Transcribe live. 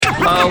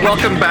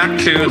Welcome back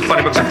to the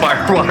Funny Books and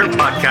Firewater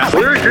podcast.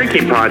 We're a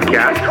drinking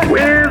podcast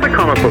with a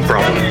comic book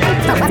problem.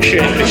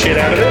 Shit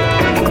out of it.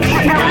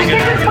 No, I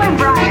think it's my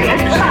Brian.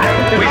 It's fine.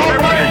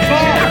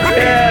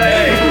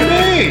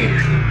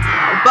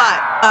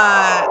 But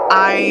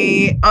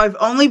I've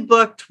only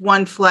booked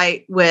one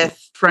flight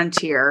with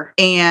Frontier,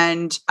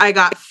 and I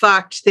got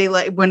fucked. They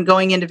when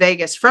going into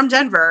Vegas from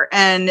Denver,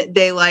 and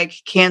they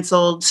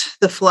canceled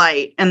the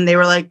flight, and they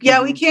were like,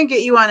 "Yeah, we can't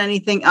get you on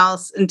anything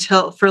else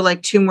for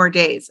 2 more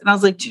days." And I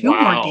was like, "2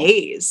 more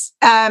days?"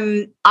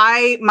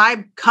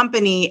 My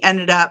company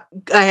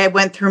I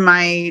went through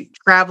my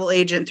travel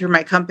agent through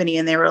my company,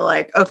 and they were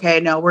like,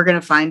 "Okay, no, we're going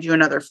to find you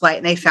another flight,"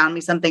 and they found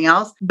me something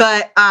else.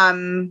 But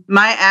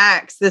my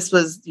ex, this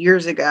was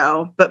years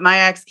ago, but my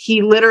ex,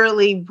 he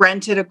literally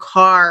rented a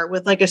car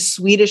with a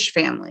Swedish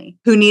family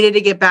who needed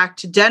to get back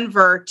to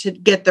Denver to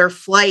get their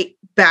flight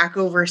back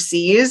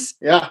overseas.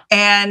 Yeah.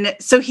 And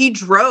so he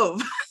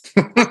drove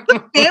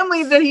the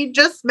family that he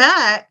just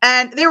met,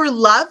 and they were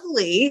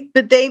lovely,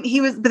 but they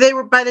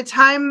were by the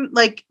time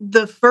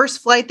the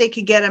first flight they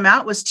could get him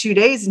out was 2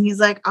 days, and he's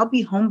like, "I'll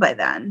be home by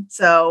then,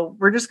 so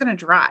we're just gonna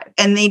drive."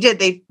 And they did.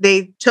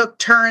 They took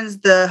turns,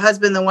 the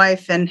husband, the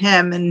wife, and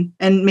him,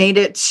 and made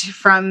it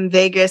from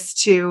Vegas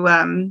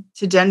to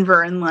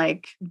Denver in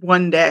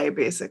 1 day.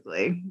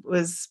 Basically, it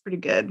was pretty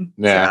good.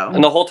 Yeah.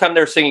 And the whole time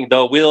they're singing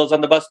 "The Wheels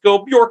on the Bus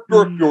Go York,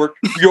 York, York,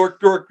 York,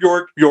 York,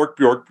 York, York,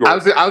 York, York." I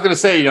was gonna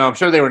say, I'm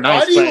sure they were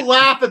nice. Why do you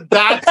laugh at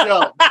that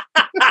joke?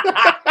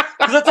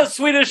 Because it's a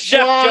Swedish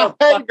chef joke,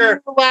 fucker.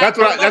 That's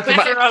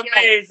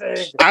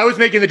Amazing. I was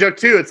making the joke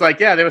too. It's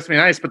yeah, they must be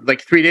nice, but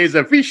 3 days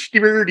of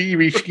rishki birdie.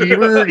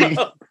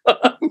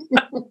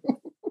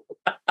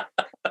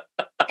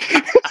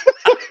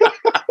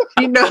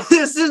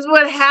 This is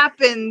what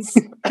happens.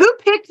 Who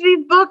picked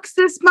these books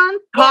this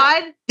month?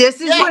 Todd? This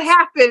is what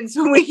happens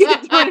when we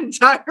get through an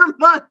entire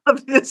month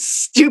of this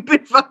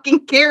stupid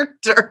fucking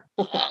character.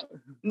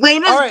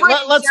 Lena's All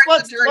right,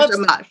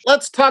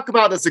 let's talk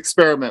about this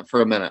experiment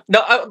for a minute.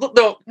 No,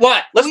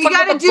 what? We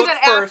got to do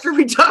that first. after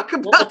we talk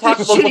about We'll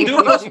shitty do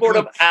a book.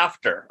 postmortem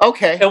after.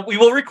 Okay. And we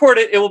will record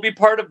it. It will be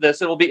part of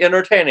this. It will be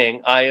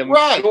entertaining. I am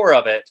sure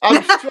of it.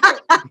 I'm sure.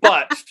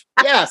 But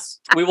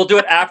Yes. we will do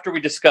it after we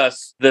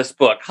discuss this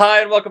book.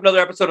 Hi, and welcome to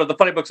another episode of the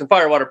Funny Books and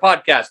Firewater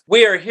podcast.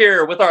 We are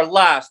here with our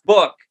last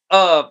book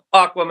of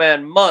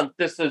Aquaman month.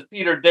 This is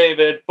Peter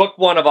David, book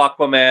 1 of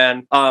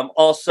Aquaman,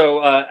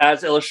 also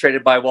as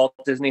illustrated by Walt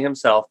Disney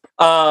himself.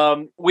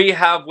 We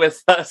have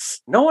with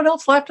us, no one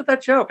else laughed at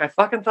that joke. I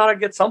fucking thought I'd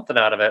get something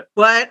out of it.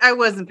 What? I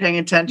wasn't paying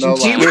attention No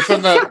to lie. you.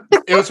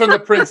 It was from the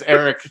Prince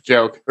Eric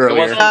joke It earlier.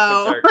 wasn't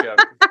a Prince Eric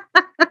joke.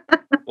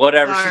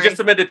 Whatever. Sorry. She just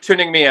admitted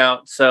tuning me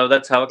out, so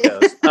that's how it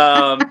goes.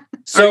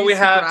 So we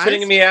have surprised?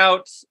 tuning me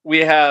out. We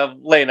have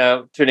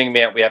Lena tuning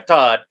me out. We have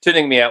Todd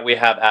tuning me out. We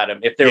have Adam.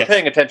 If they were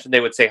paying attention, they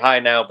would say hi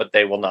now, but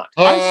they will not.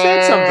 I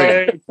said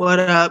something. What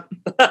up?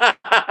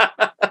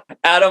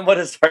 Adam, what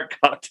is our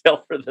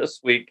cocktail for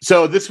this week?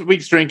 So this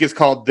week's drink is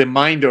called the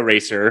Mind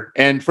Eraser.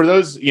 And for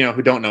those,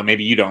 who don't know,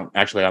 maybe you don't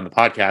actually on the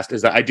podcast,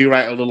 is that I do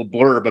write a little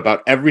blurb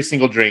about every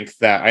single drink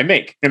that I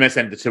make. And I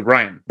send it to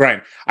Brian.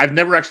 Brian, I've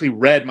never actually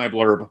read my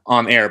blurb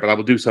on air, but I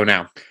will do so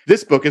now.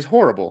 This book is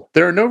horrible.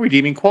 There are no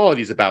redeeming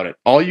qualities about it.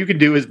 All you can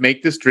do is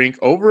make this drink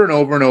over and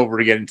over and over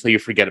again until you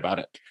forget about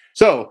it.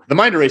 So the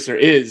Mind Eraser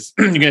is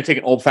you're going to take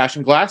an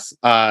old-fashioned glass,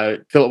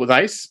 fill it with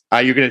ice.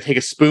 You're going to take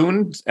a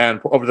spoon and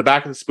over the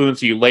back of the spoon,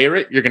 so you layer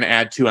it. You're going to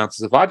add 2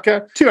 ounces of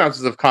vodka, 2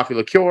 ounces of coffee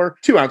liqueur,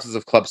 2 ounces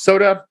of club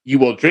soda. You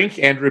will drink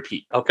and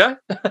repeat. Okay.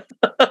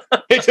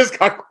 It just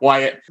got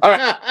quiet. All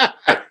right.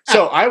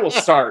 So I will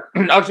start.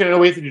 Actually, no,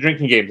 wait to do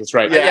drinking games. That's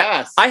right.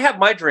 Yes. I have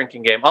my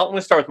drinking game. I'm going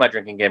to start with my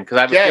drinking game because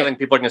I have a feeling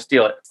people are going to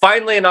steal it.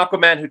 Finally, an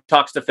Aquaman who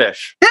talks to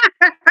fish.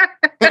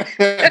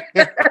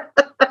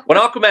 When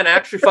Aquaman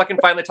actually fucking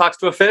finally talks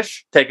to a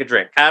fish, take a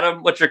drink.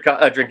 Adam, what's your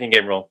drinking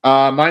game rule?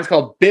 Mine's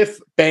called Biff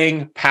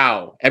Bang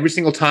Pow. Every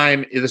single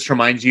time, this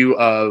reminds you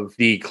of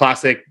the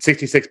classic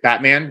 66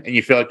 Batman, and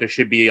you feel like there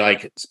should be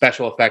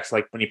special effects,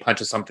 like when he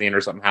punches something or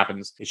something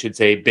happens, it should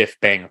say Biff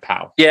Bang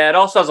Pow. Yeah, it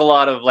also has a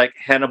lot of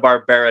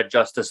Hanna-Barbera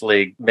Justice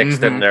League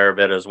mixed in there a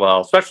bit as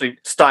well, especially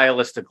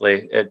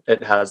stylistically.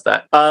 It has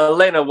that.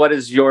 Lena, what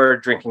is your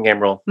drinking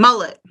game rule?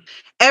 Mullet.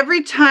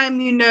 Every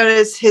time you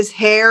notice his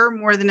hair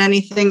more than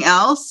anything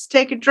else,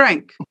 take a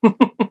drink.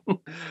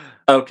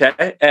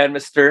 Okay, and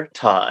Mr.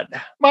 Todd.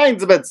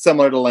 Mine's a bit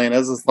similar to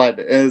Lena's.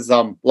 It's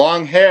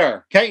long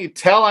hair. Can't you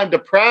tell I'm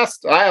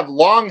depressed? I have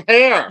long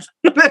hair.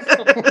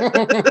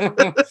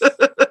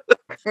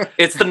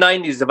 It's the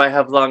 90s. If I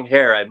have long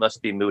hair, I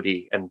must be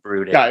moody and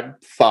brooding. Yeah,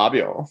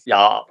 Fabio.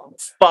 Yeah.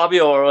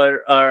 Fabio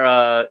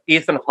or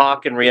Ethan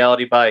Hawke in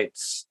Reality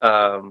Bites.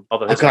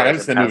 Although I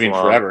haven't seen that movie in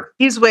forever.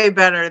 He's way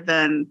better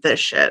than this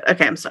shit.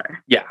 Okay, I'm sorry.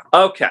 Yeah.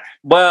 Okay.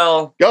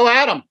 Well. Go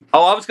Adam.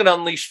 Oh, I was going to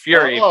unleash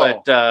fury,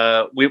 but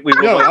we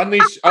No,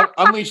 unleash.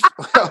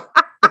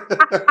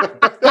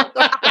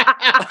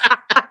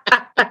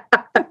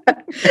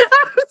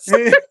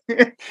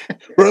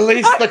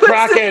 Release the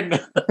Kraken.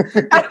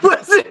 I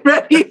wasn't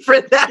ready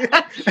for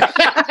that.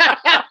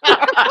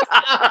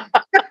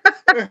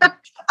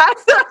 I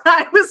thought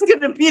I was going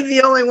to be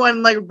the only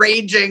one like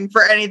raging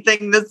for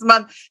anything this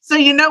month. So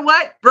you know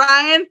what,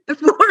 Brian? The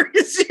floor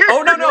is yours.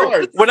 Oh,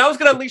 no. When I was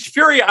going to unleash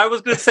fury, I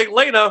was going to say,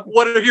 Lena,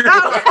 what are your... You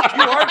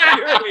are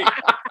fury.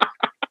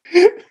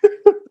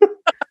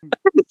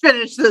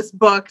 Finish this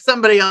book.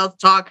 Somebody else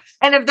talk.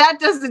 And if that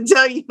doesn't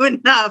tell you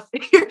enough,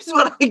 here's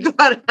what I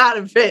got out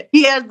of it.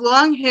 He has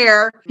long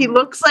hair. He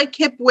looks like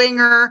Kip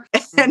Winger,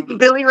 and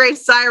Billy Ray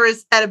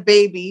Cyrus had a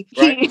baby.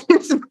 Right. He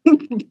is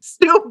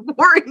still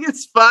boring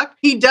as fuck.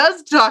 He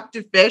does talk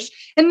to fish,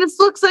 and this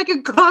looks like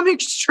a comic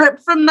strip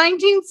from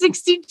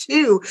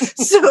 1962.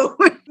 So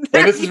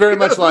And this is very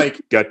much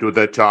like, get to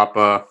the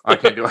chopper. I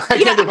can't do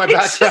my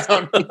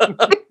background.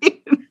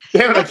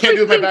 Damn it, I can't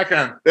do my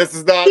background. This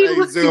is not He a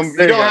looks- Zoom.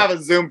 There You you don't go. have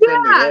a Zoom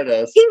printer. There it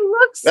is. He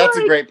looks That's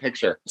like a great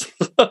picture.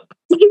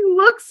 he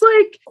looks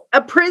like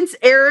a Prince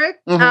Eric.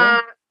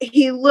 Mhm.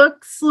 He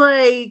looks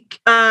like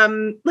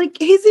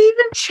he's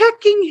even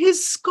checking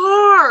his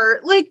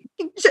scar. Like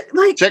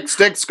Chick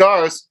stick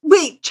scars.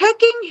 wait,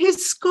 checking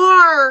his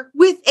scar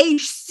with a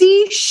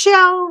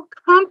seashell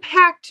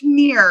compact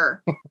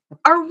mirror.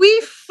 Are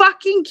we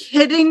fucking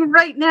kidding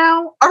right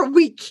now? Are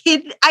we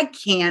kidding? I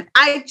can't.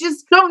 I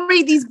just don't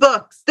read these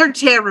books. They're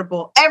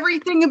terrible.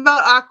 Everything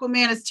about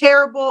Aquaman is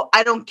terrible.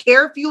 I don't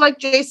care if you like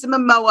Jason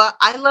Momoa.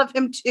 I love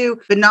him too,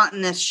 but not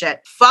in this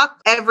shit. Fuck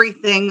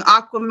everything.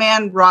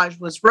 Aquaman, Raj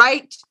was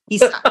right. He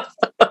sucks.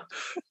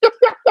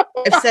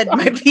 I've said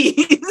my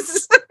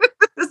piece.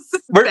 This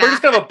is We're bad.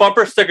 just going to have a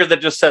bumper sticker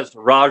that just says,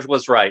 Raj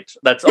was right.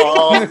 That's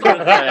all. I'm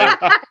gonna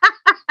say.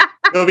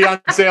 It'll be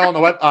on sale on the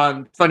web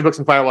on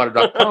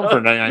funnybooksandfirewater.com for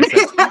 99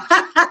 cents.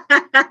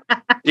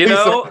 You Please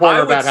know, support I our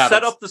would bad set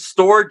habits. up the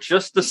store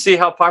just to see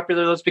how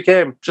popular those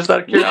became, just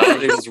out of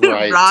curiosity. He's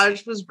right.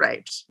 Raj was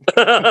right.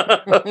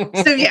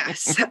 So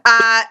yes,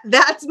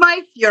 that's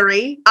my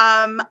fury.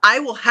 I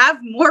will have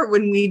more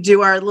when we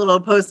do our little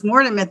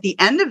postmortem at the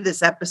end of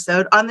this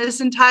episode on this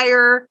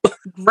entire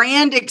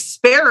grand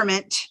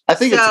experiment. I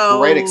think it's a So-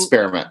 great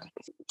experiment.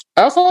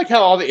 I also like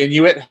how all the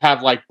Inuit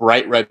have like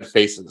bright red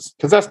faces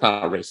because that's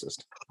not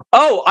racist.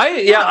 Oh,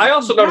 I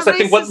also noticed. Not I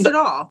think racist at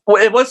all.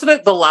 wasn't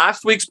it the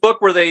last week's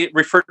book where they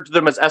referred to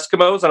them as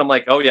Eskimos, and I'm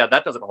like, oh yeah,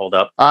 that doesn't hold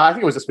up. I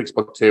think it was this week's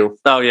book too.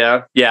 Oh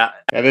yeah, Yeah,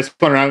 they just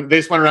went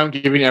around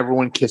giving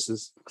everyone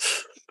kisses.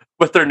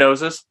 with their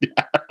noses.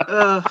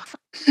 Ugh.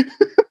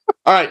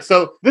 All right,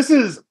 so this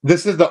is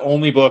the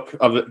only book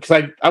of it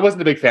because I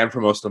wasn't a big fan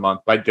for most of the month.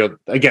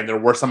 Again, there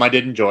were some I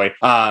did enjoy,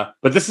 but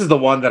this is the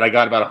one that I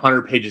got about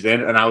 100 pages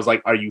in, and I was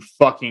like, "Are you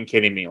fucking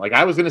kidding me?" Like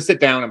I was going to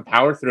sit down and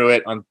power through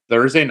it on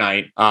Thursday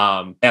night,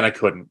 and I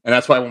couldn't. And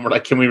that's why when we're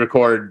like, "Can we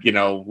record?"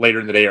 Later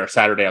in the day or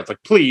Saturday, I was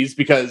like, "Please,"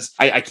 because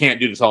I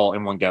can't do this all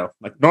in one go.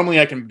 Like normally,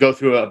 I can go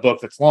through a book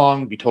that's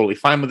long, be totally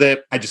fine with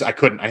it. I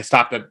couldn't. I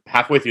stopped at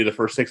halfway through the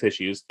first 6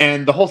 issues,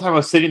 and the whole time I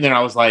was sitting there,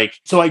 I was like,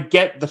 "So I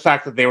get the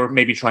fact that they were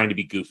maybe trying to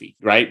be goofy,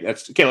 right?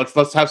 That's okay.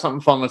 Let's have something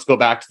fun. Let's go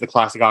back to the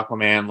classic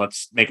Aquaman.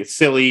 Let's make it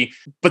silly."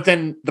 But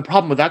then the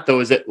problem with that though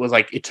is it was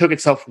like it took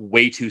itself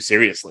way too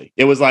seriously.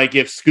 It was like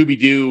if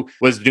Scooby-Doo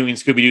was doing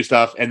Scooby-Doo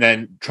stuff and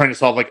then trying to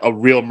solve like a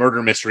real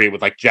murder mystery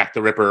with like Jack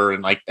the Ripper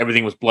and like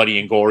everything was bloody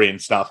and gory and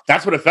stuff.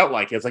 That's what it felt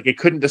like. It's like it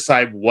couldn't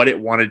decide what it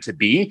wanted to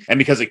be, and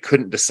because it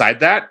couldn't decide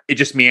that, it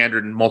just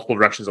meandered in multiple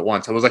directions at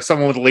once. It was like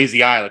someone with a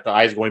lazy eye, like the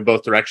eyes going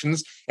both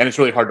directions, and it's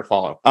really hard to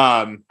follow.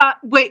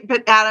 Wait,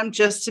 but Adam,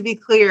 just to be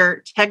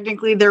clear,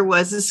 technically there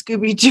was a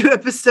Scooby-Doo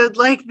episode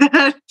like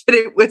that, but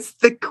it was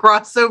the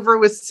crossover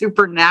with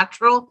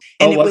Supernatural,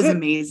 and Oh, it was was it?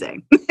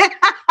 amazing.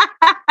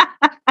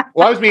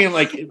 Well, I was meaning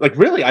like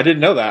really, I didn't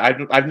know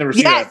that. I've never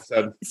seen that Yes.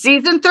 episode.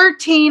 Season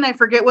 13, I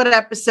forget what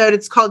episode.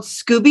 It's called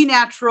Scooby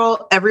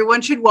Natural.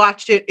 Everyone should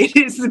watch it. It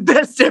is the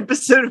best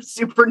episode of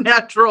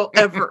Supernatural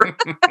ever.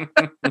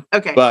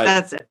 Okay, But-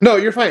 that's it. No,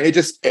 you're fine. It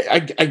just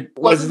I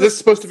was Wasn't this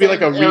supposed to be like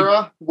a same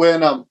era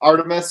when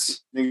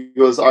Artemis, I think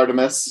it was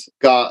Artemis,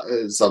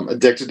 is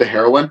addicted to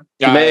heroin?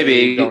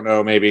 Maybe. I don't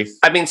know. Maybe.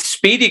 I mean,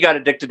 Speedy got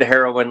addicted to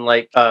heroin,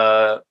 like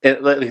the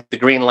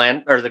Green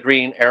the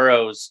Green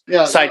Arrow's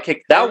Yeah,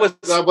 sidekick.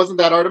 Wasn't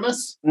that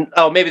Artemis?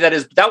 Oh, maybe that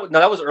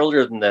was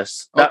earlier than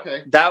this.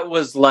 Okay. That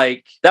was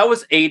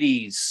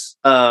 80s.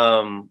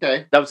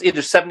 Okay. That was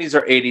either 70s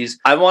or 80s.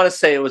 I want to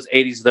say it was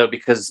 80s though,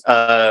 because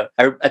I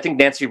think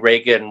Nancy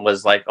Reagan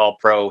was like all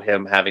pro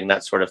him having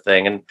that sort of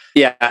thing. And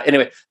yeah,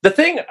 anyway, the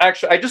thing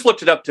actually, I just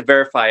looked it up to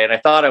verify, and I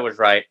thought I was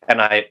right,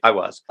 and I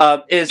was.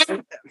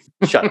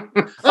 Shut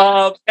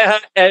up.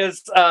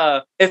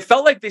 It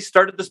felt like they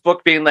started this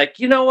book being like,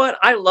 you know what?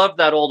 I love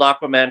that old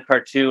Aquaman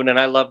cartoon, and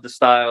I love the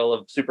style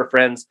of Super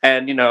Friends.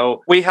 And,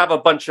 we have a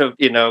bunch of,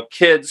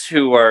 kids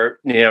who are,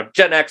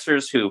 Gen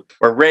Xers who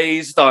were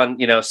raised on,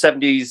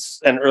 70s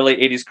and early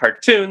 80s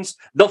cartoons.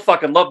 They'll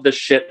fucking love this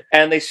shit.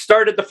 And they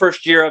started the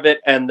first year of it,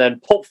 and then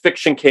Pulp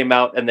Fiction came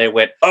out, and they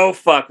went, oh,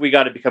 fuck, we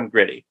got to become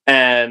gritty,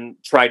 and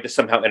tried to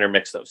somehow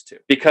intermix those two.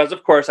 Because,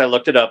 of course, I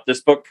looked it up.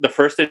 This book, the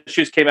first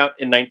issues came out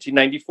in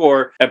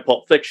 1994, read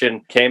Pulp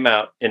Fiction came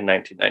out in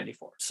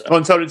 1994. So. Oh,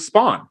 and so did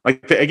Spawn.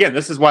 Like again,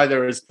 this is why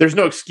there's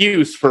no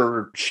excuse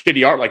for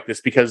shitty art like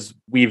this, because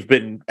we've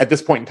been at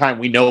this point in time,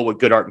 we know what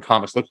good art in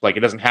comics looks like.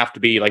 It doesn't have to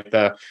be like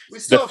the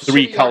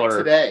three color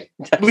today.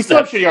 We still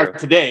have shitty art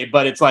today,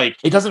 but it's like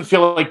it doesn't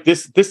feel like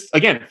this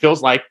again, it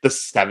feels like the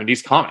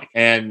 70s comic.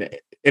 And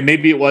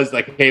maybe it was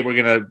like, hey, we're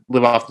gonna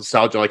live off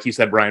nostalgia, like you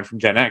said, Brian, from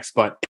Gen X.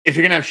 But if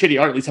you're gonna have shitty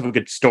art, at least have a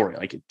good story.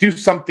 Like, do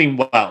something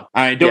well.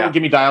 Don't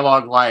give me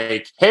dialogue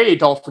like, "Hey,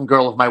 dolphin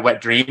girl of my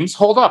wet dreams,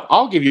 hold up,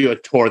 I'll give you a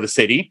tour of the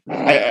city."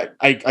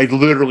 I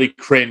literally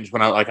cringed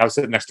when I was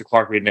sitting next to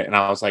Clark reading it, and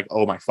I was like,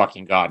 "Oh my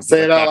fucking god!"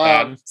 Say it out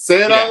loud.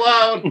 Say it out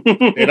loud.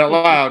 Say it out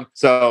loud.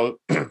 So,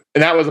 and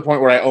that was the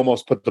point where I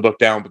almost put the book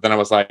down. But then I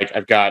was like,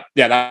 that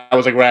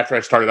was like right after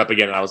I started up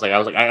again, and I was like,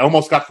 I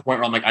almost got to the point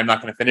where I'm like, I'm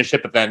not going to finish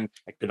it, but then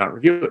I could not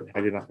review it.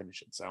 I did not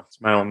finish it. So it's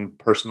my own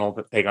personal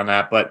take on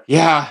that. But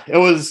yeah, it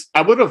was,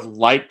 I would have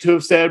liked to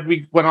have said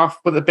we went off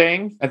with a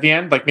bang at the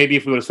end. Like maybe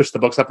if we would have switched the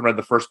books up and read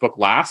the first book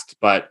last,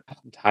 but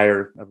I'm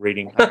tired of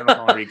reading. I don't know if I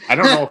want to read. I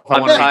don't know if I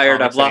I'm want to read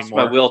tired. I've lost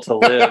anymore. my will to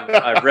live.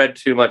 I've read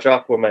too much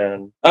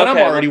Aquaman. And I'm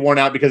already worn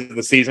out because of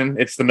the season.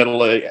 It's the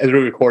middle of, as we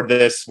record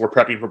this, we're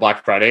prepping for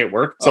Black Friday at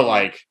work. So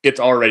like it's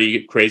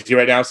already crazy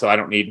right now. So I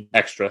don't need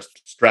extra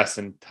stress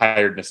and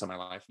tiredness in my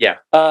life. Yeah.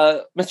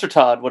 Mr.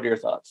 Todd, what are your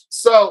thoughts?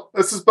 So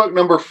this is book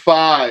number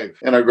 5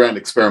 in our grand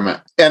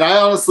experiment. And I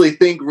honestly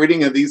think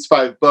reading of these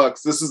 5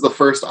 books, this is the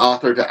first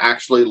author to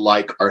actually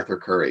like Arthur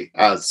Curry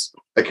as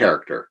a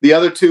character. The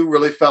other 2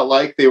 really felt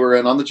like they were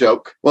in on the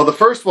joke. Well, the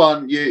first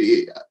one,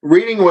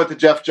 reading with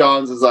Jeff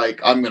Johns is like,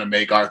 I'm going to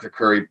make Arthur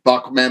Curry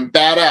Aquaman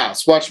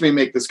badass. Watch me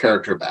make this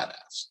character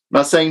badass. I'm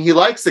not saying he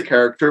likes the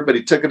character, but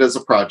he took it as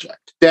a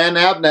project. Dan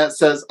Abnett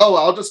says, oh,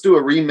 I'll just do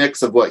a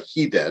remix of what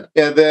he did.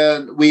 And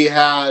then we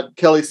had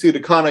Kelly Sue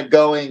DeConnick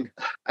going,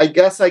 I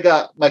guess I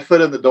got my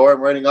foot in the door.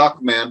 I'm writing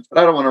Aquaman, but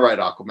I don't want to write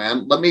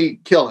Aquaman. Let me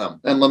kill him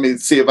and let me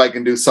see if I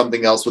can do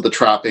something else with the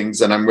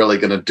trappings. And I'm really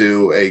going to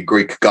do a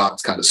Greek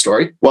gods kind of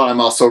story. While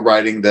I'm also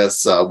writing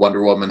this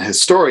Wonder Woman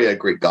Historia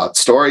Greek god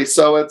story.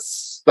 So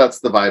that's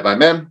the vibe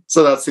I'm in.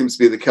 So that seems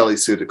to be the Kelly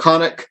Sue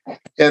DeConnick.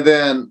 And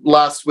then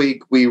last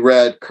week we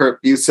read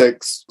Kurt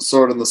Busiek's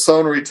Sword in the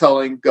Stone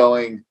retelling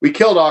going, we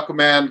killed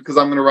Aquaman because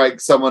I'm going to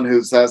write someone who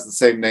has the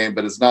same name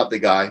but is not the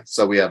guy.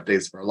 So we have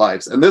Days of Our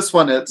Lives. And this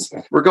one,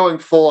 we're going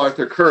full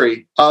Arthur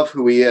Curry of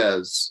who he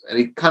is. And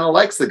he kind of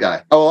likes the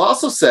guy. I will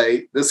also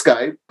say this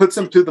guy puts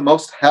him through the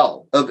most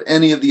hell of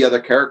any of the other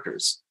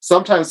characters.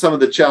 Sometimes some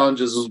of the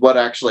challenges is what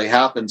actually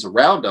happens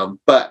around him,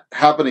 but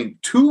happening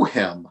to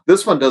him,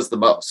 this one does the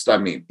most. I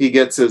mean, he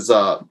gets his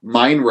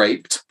mind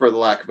raped, for the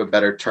lack of a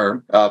better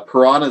term.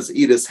 Piranhas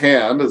eat his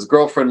hand. His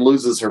girlfriend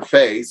loses her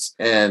face,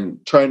 and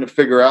trying to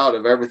figure out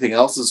if everything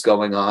else is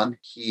going on,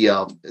 he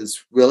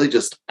is really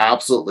just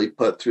absolutely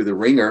put through the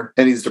ringer,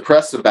 and he's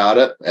depressed about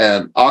it.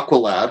 And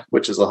Aqualad,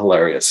 which is a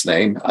hilarious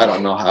name. I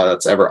don't know how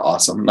that's ever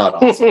awesome. Not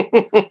awesome.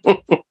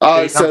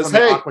 Says,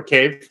 hey, Aqua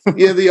Cave.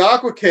 yeah, the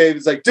Aqua Cave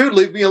is like, dude,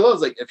 leave me alone.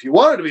 It's like, if you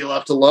wanted to be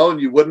left alone,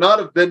 you would not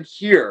have been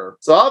here.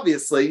 So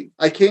obviously,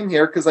 I came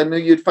here because I knew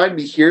you'd find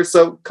me here.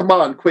 So come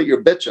on, quit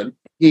your bitching.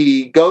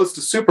 He goes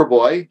to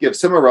Superboy,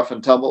 gives him a rough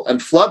and tumble,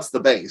 and floods the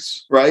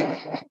base,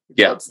 right?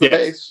 Yeah. Floods the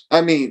base.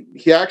 I mean,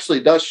 he actually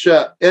does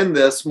shut in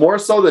this more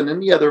so than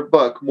any other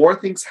book. More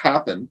things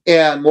happen,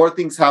 and more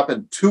things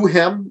happen to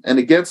him and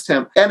against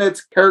him, and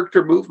it's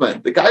character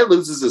movement. The guy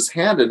loses his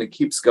hand, and it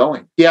keeps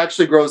going. He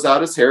actually grows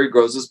out his hair, he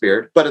grows his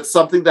beard, but it's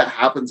something that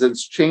happens and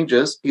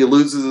changes. He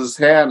loses his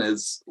hand.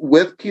 Is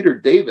with Peter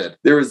David,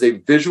 there is a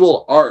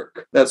visual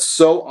arc that's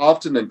so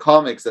often in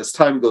comics as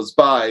time goes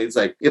by. It's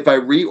like, if I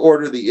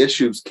reorder the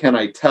issue, can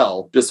I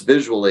tell just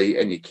visually?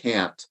 And you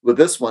can't. With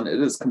this one, it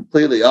is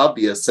completely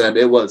obvious, and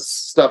it was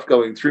stuff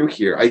going through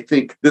here. I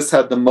think this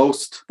had the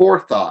most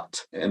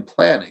forethought and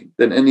planning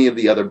than any of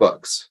the other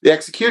books. The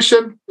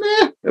execution,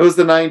 it was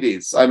the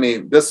 90s. I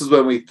mean, this is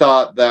when we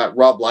thought that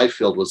Rob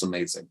Liefeld was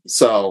amazing.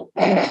 So,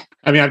 I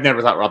mean, I've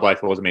never thought Rob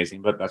Liefeld was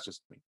amazing, but that's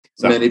just me.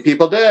 So, many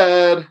people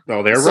did.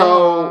 So they're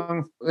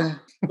wrong.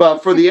 But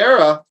for the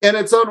era, in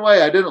its own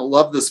way, I didn't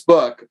love this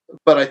book,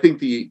 but I think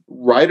the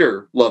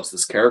writer loves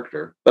this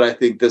character. But I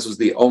think this was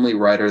the only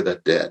writer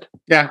that did.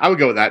 Yeah, I would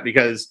go with that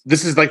because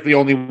this is like the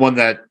only one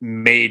that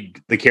made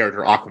the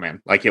character Aquaman.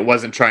 Like it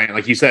wasn't trying,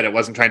 like you said, it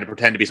wasn't trying to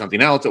pretend to be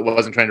something else. It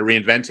wasn't trying to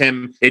reinvent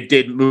him. It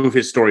did move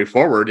his story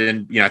forward.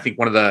 And I think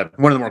one of the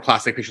more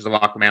classic pictures of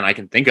Aquaman I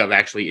can think of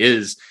actually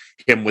is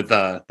him with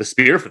the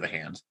spear for the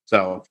hand.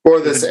 So for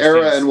this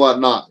era and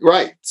whatnot,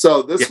 right?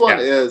 So this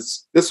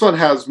one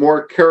has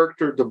more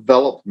character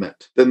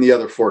development than the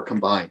other 4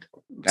 combined.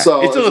 Yeah.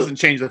 So it still doesn't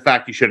change the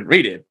fact you shouldn't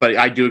read it, but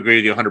I do agree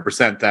with you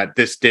 100% that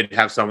this did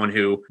have someone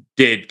who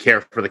did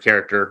care for the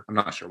character. I'm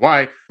not sure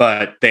why,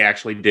 but they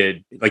actually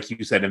did, like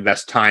you said,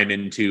 invest time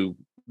into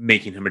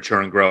making him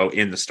mature and grow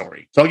in the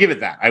story. So I'll give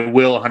it that. I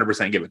will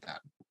 100% give it that.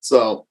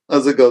 So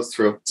as it goes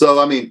through.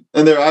 So I mean,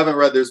 and there I haven't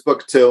read there's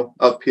book 2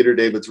 of Peter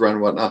David's run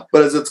and whatnot.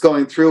 But as it's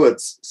going through,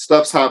 it's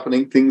stuff's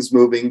happening, things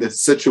moving, the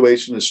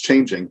situation is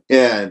changing.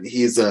 And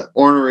he's an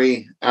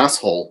ornery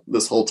asshole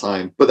this whole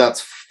time. But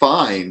that's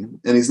fine.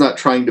 And he's not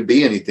trying to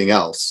be anything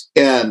else.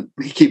 And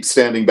he keeps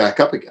standing back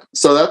up again.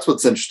 So that's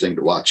what's interesting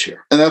to watch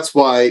here. And that's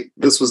why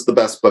this was the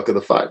best book of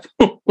the 5.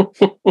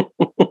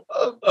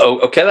 Oh,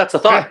 okay, that's a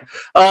thought.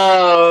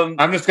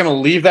 I'm just going to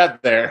leave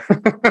that there.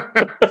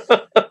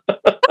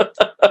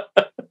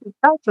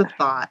 That's a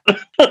thought.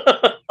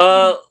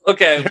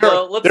 Okay,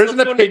 well, there's an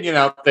opinion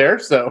out there,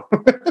 so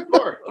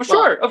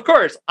Sure, of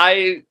course.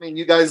 I mean,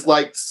 you guys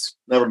liked.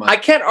 Never mind. I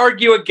can't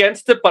argue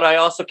against it, but I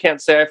also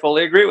can't say I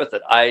fully agree with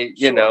it.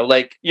 You know,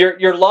 like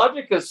your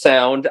logic is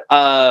sound.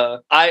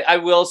 I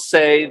will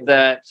say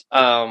that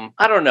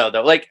I don't know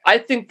though. Like I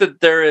think that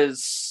there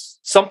is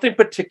something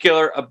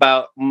particular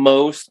about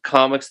most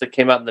comics that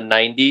came out in the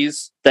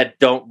 90s that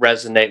don't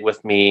resonate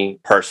with me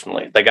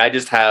personally. Like I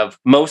just have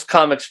most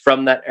comics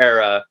from that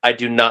era I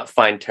do not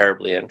find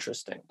terribly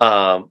interesting.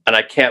 And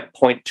I can't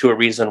point to a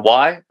reason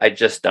why. I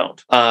just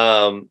don't.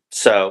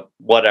 So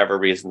whatever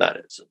reason that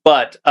is.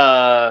 But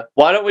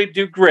why don't we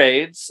do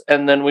grades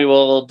and then we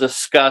will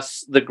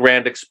discuss the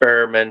grand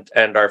experiment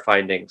and our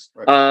findings.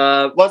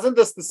 Right. Wasn't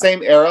this the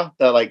same era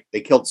that like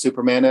they killed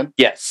Superman in?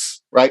 Yes.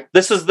 Right.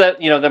 This is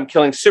that, you know, them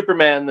killing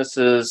Superman. This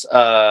is,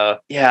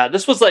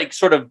 this was like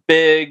sort of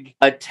big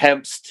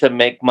attempts to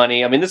make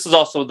money. I mean, this is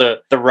also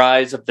the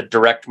rise of the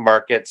direct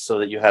market so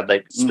that you had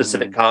like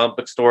specific comic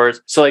book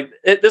stores. So like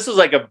this is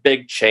like a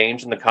big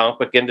change in the comic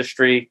book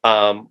industry.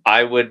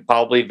 I would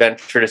probably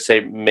venture to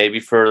say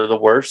maybe for the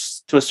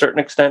worse to a certain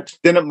extent.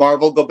 Didn't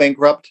Marvel go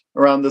bankrupt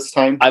around this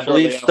time? I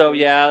believe so.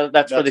 Yeah.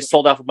 That's where they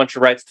sold off a bunch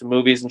of rights to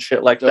movies and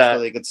shit like that.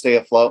 So they could stay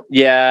afloat.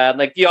 Yeah. And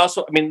like you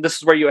also, I mean, this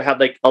is where you had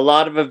like a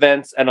lot of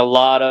events and a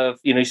lot of,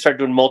 you know, you start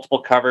doing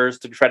multiple covers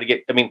to try to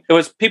get, I mean, it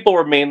was people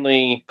were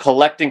mainly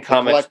collecting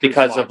comics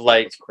because of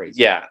like,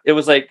 yeah, it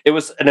was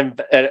an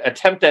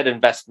attempt at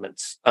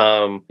investments.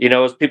 You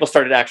know, as people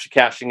started actually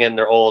cashing in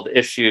their old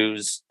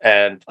issues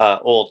and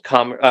old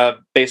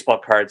baseball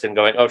cards and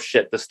going, oh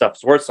shit, this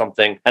stuff's worth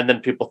something. And then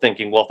people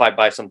thinking, well, if I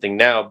buy something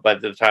now, by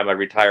the time I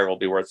retire, it will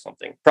be worth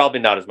something. Probably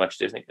not as much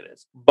as you think it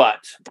is. But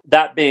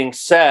that being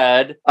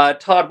said,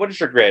 Todd, what is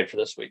your grade for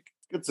this week?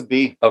 It's a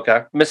B.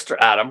 Okay. Mr.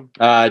 Adam.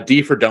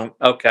 D for don't.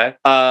 Okay.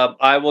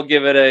 I will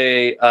give it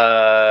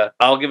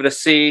a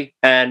C.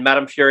 And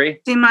Madam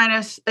Fury.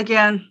 C-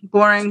 again.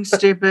 Boring,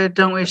 stupid.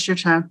 Don't waste your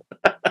time.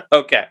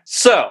 Okay.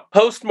 So,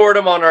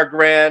 post-mortem on our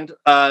grand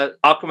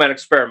Aquaman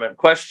experiment.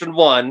 Question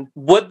 1.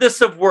 Would this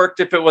have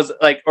worked if it was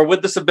like, or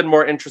would this have been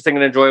more interesting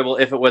and enjoyable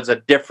if it was a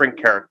different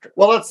character?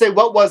 Well, let's say,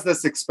 what was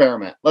this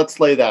experiment? Let's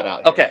lay that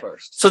out here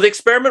first. So the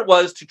experiment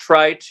was to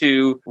try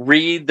to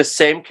read the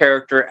same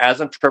character as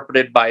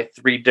interpreted by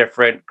 3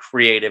 different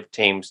creative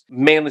teams.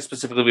 Mainly,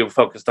 specifically, we were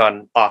focused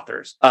on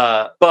authors.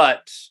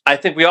 But I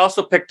think we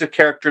also picked a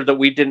character that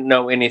we didn't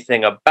know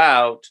anything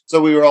about.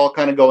 So we were all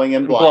kind of going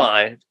in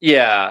blind.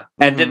 Yeah.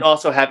 And didn't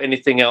also have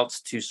anything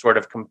else to sort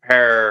of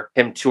compare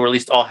him to, or at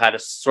least all had a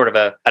sort of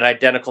an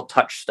identical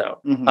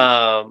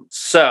touchstone.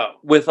 So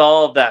with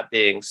all of that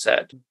being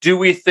said, do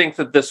we think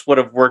that this would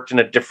have worked in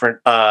a different,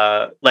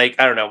 like,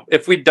 I don't know,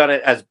 if we'd done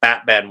it as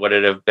Batman, would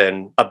it have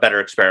been a better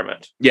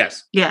experiment?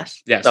 Yes.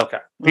 Yes. Okay.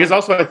 Because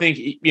also I think,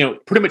 you know,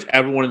 pretty much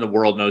everyone in the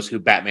world knows who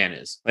Batman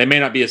is. They may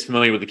not be as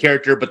familiar with the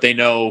character, but they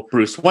know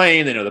Bruce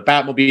Wayne, they know the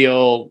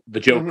Batmobile, the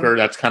Joker.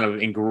 That's kind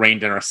of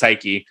ingrained in our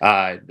psyche,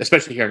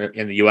 especially here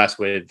in the US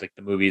with like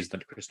the movies, the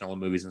Chris Nolan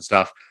movies and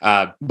stuff.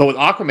 But with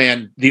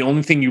Aquaman, the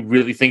only thing you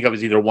really think of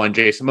is either one,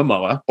 Jason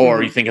Momoa,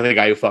 or you think of the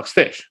guy who fucks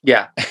fish.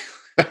 Yeah.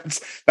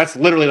 That's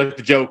literally like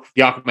the joke,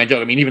 the Aquaman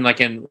joke. I mean, even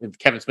like in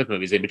Kevin Smith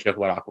movies, they would joke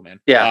about Aquaman.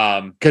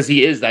 Yeah. Because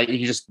he is that.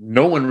 He just,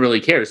 no one really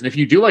cares. And if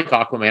you do like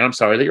Aquaman, I'm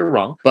sorry that you're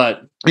wrong.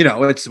 But, you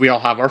know, we all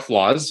have our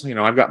flaws. You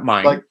know, I've got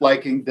mine. Like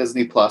liking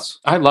Disney Plus.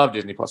 I love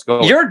Disney Plus.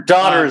 Go. Your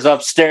daughter's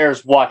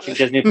upstairs watching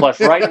Disney Plus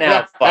right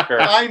now, fucker.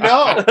 I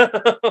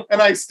know.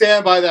 And I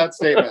stand by that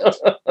statement.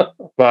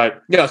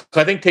 But, you know,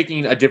 so I think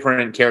taking a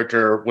different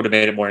character would have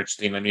made it more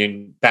interesting. I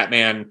mean,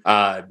 Batman,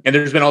 and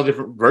there's been all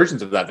different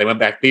versions of that. They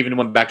even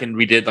went back and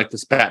redid like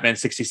this Batman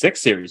 66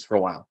 series for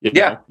a while. You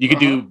know? You could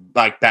do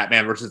like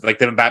Batman versus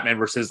like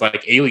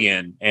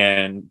Alien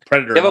and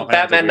Predator. They have a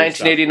Batman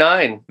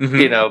 1989,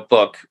 you know,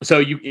 book.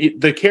 So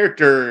the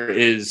character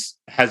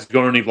has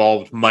grown and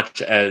evolved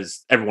much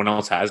as everyone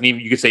else has. And even,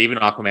 you could say even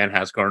Aquaman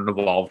has grown and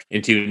evolved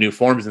into new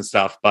forms and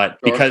stuff. But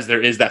because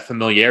there is that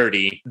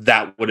familiarity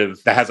that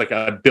has like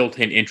a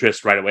built-in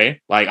interest right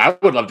away. Like I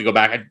would love to go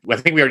back. I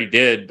think we already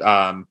did,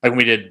 like when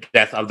we did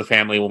Death of the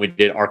Family, when we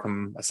did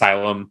Arkham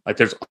Asylum, like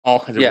there's all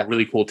kinds of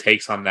really cool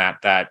takes on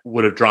that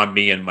would have drawn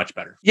me in much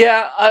better.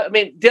 Yeah. I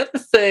mean, the other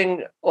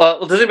thing, well,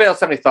 does anybody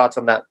else have any thoughts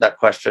on that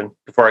question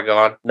before I go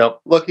on?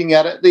 Nope. Looking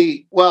at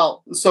it,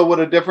 so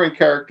with a different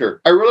character,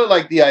 I really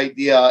like the idea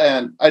idea,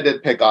 and I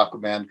did pick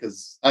Aquaman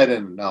because I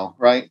didn't know,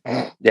 right?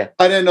 Yeah.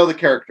 I didn't know the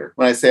character.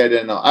 When I say I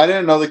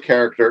didn't know the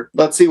character.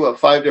 Let's see what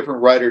 5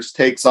 different writers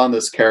takes on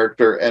this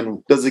character,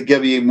 and does it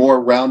give you a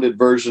more rounded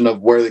version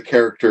of where the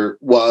character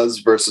was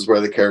versus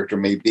where the character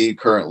may be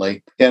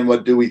currently, and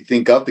what do we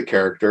think of the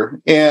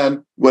character,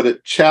 and would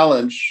it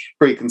challenge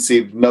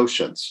preconceived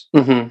notions?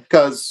 Mm-hmm.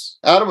 Because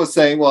Adam was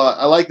saying, well,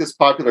 I like this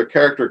popular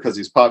character because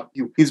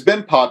he's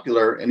been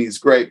popular, and he's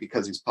great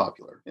because he's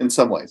popular in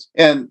some ways.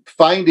 And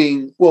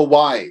finding, well,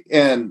 why?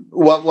 And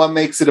what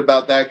makes it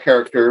about that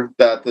character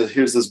that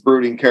here's this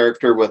brooding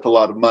character with a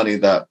lot of money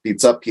that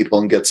beats up people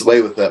and gets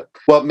away with it?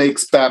 What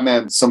makes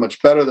Batman so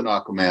much better than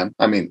Aquaman?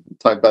 I mean,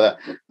 talk about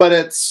that. But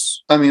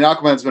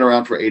Aquaman's been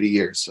around for 80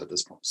 years at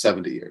this point,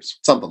 70 years,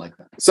 something like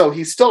that. So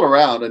he's still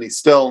around, and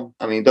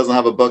he doesn't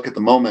have a book at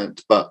the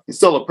moment, but he's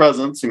still a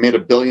presence. He made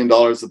 $1 billion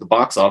at the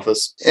box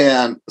office.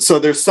 And so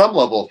there's some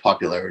level of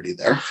popularity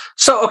there.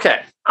 So,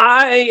 okay,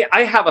 I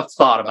have a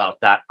thought about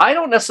that. I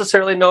don't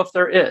necessarily know if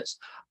there is.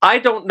 I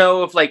don't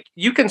know if, like,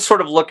 you can sort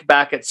of look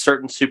back at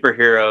certain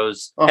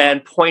superheroes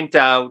and point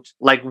out,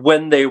 like,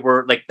 when they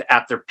were, like,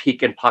 at their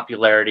peak in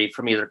popularity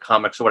from either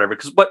comics or whatever.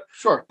 Because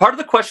part of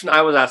the question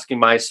I was asking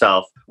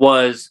myself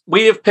was,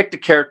 we have picked a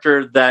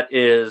character that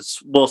is,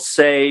 we'll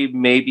say,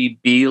 maybe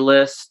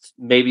B-list,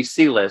 maybe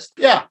C-list.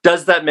 Yeah.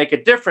 Does that make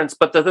a difference?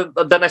 But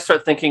then I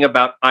start thinking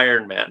about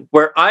Iron Man,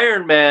 where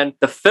Iron Man,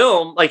 the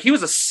film, like, he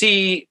was a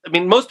C. I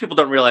mean, most people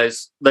don't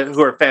realize that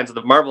who are fans of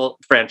the Marvel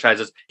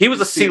franchises, he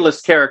was a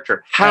C-list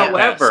character.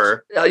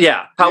 However,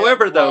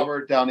 though,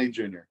 Robert Downey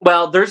Jr.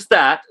 Well, there's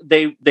that.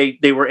 They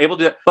were able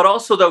to, but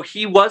also though,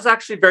 he was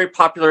actually very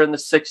popular in the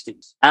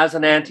 60s as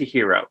an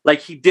anti-hero. Like,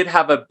 he did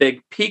have a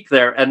big peak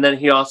there, and then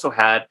he also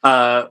had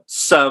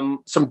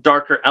some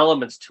darker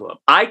elements to him.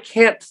 I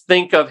can't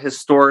think of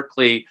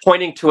historically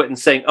pointing to it and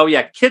saying, oh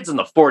yeah, kids in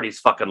the 40s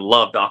fucking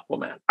loved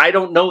Aquaman. I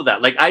don't know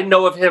that. Like, I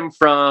know of him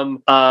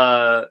from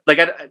I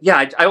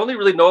only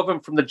really know of him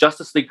from the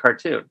Justice League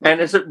cartoon. And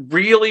is it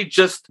really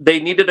just they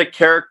needed a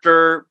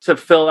character to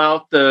fill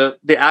out the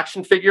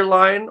action figure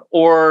line,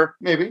 or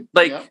maybe,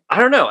 like, yeah. I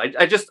don't know.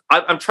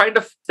 I'm trying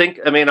to think.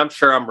 I mean, I'm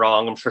sure I'm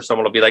wrong. I'm sure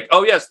someone will be like,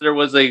 oh yes, there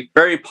was a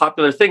very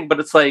popular thing, but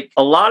it's like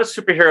a lot of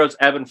superheroes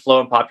ebb and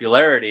flow in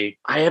popularity.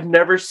 I have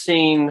never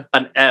seen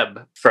an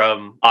ebb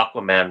from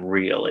Aquaman,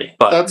 really.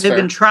 But they've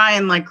been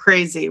trying like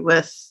crazy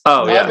with.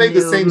 Oh yeah, I made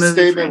the same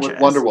statement with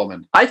Wonder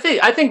Woman. I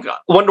think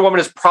Wonder Woman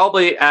is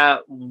probably at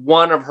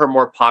one of her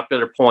more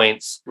popular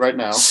points right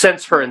now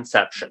since her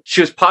inception.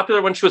 She was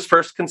popular when she was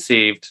first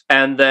conceived,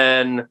 and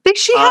then I think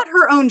she had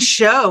her own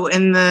show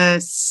in the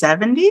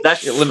 70s.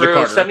 That's true,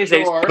 70s,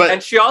 80s. But,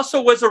 and she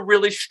also was a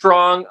really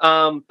strong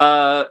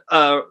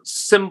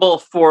symbol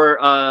for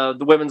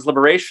the women's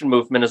liberation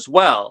movement as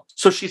well.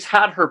 So she's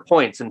had her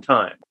points in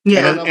time.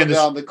 Yeah, and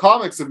the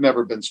comics have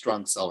never been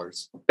strong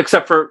sellers,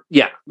 except for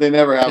they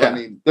never have. Yeah. I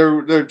mean,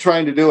 they're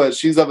trying to do it.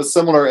 She's of a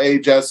similar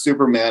age as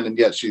Superman, and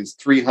yet she's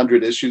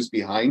 300 issues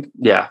behind.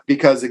 Yeah,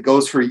 because it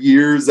goes for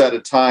years at a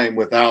time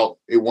without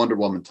a Wonder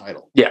Woman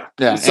title. Yeah.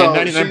 So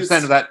and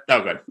 99% of that.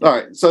 Oh, good. All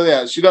right. So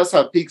yeah, she does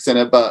have peaks in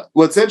it, but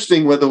what's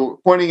interesting with the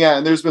pointing at,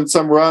 and there's been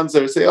some runs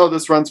that say, oh,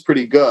 this run's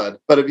pretty good.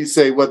 But if you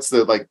say, what's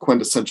the like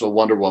quintessential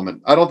Wonder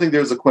Woman? I don't think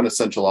there's a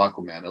quintessential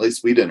Aquaman. At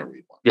least we didn't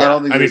read one. Yeah. I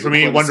don't think. I mean, for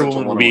me, Wonder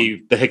Woman would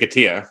be the Hecate.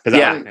 Yeah.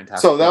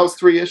 So that was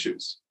 3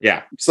 issues.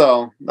 Yeah.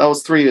 So that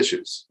was 3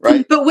 issues,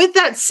 right? But with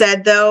that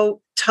said,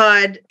 though,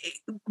 Todd,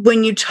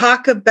 when you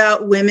talk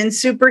about women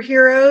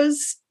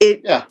superheroes,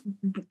 it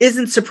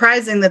isn't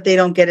surprising that they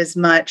don't get as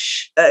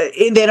much,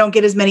 they don't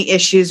get as many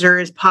issues or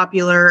as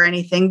popular or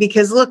anything,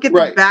 because look at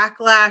the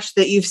backlash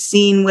that you've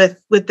seen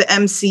with the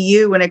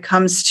MCU when it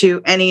comes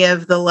to any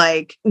of the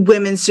like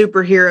women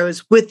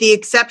superheroes, with the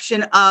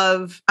exception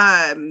of,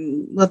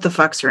 what the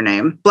fuck's her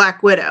name?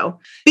 Black Widow.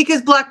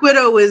 Because Black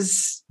Widow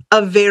is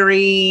a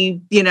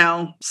very,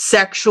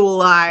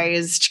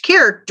 sexualized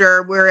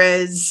character,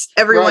 whereas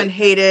everyone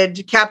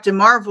hated Captain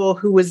Marvel,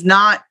 who was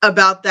not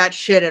about that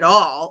shit at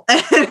all.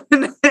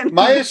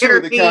 My issue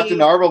with the Captain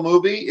Marvel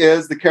movie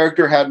is the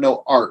character had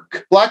no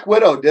arc. Black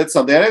Widow did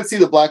something. I didn't see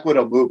the Black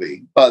Widow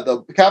movie, but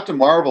the Captain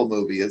Marvel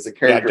movie is the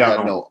character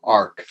had no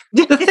arc.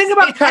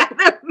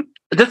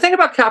 The thing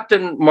about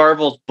Captain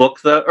Marvel's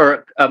book,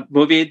 or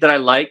movie that I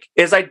like,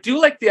 is I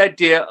do like the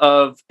idea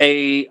of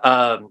an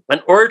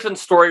origin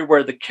story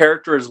where the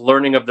character is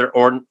learning of their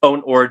own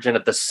origin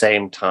at the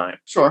same time.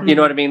 Sure. You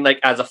know what I mean? Like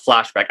as a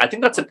flashback. I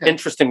think that's an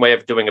interesting way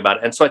of doing about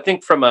it. And so I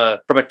think from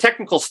a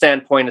technical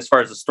standpoint, as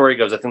far as the story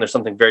goes, I think there's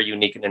something very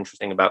unique and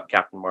interesting about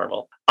Captain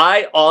Marvel.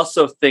 I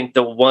also think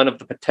that one of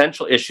the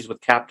potential issues with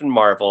Captain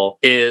Marvel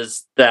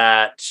is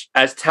that,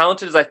 as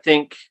talented as I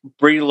think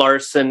Brie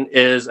Larson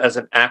is as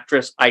an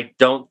actress, I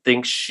don't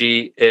think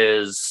she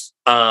is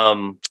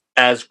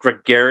as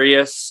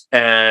gregarious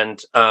and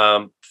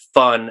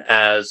fun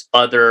as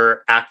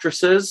other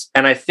actresses.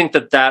 And I think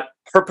that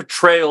her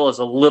portrayal is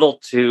a little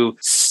too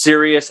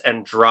serious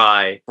and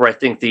dry for, I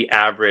think, the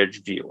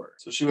average viewer.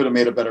 So she would have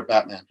made a better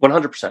Batman.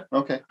 100%.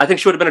 Okay. I think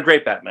she would have been a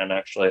great Batman,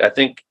 actually. I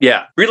think,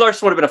 yeah. Brie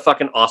Larson would have been a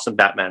fucking awesome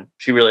Batman.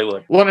 She really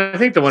would. Well, and I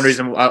think the one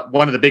reason,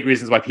 one of the big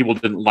reasons why people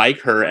didn't like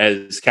her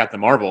as Captain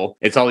Marvel,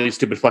 it's all these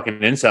stupid fucking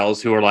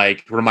incels who are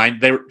like,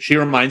 she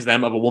reminds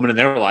them of a woman in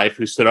their life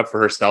who stood up for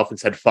herself and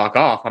said, fuck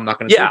off, I'm not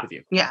going to sleep with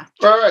you. Yeah.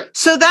 All right.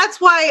 So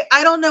that's why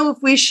I don't know if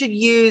we should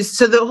use,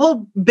 so the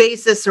whole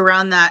basis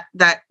around that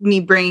me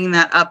bringing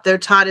that up there,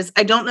 Todd, is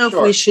I don't know if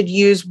we should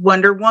use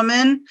Wonder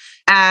Woman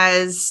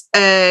as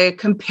a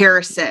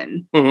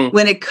comparison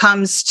when it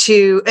comes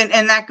to,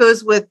 and that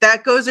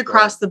goes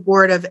across the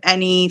board of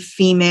any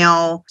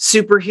female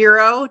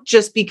superhero,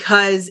 just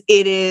because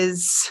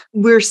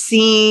we're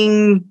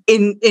seeing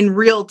in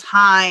real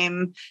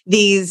time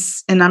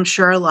these, and I'm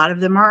sure a lot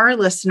of them are our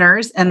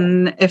listeners,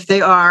 and if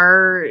they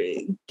are,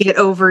 get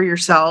over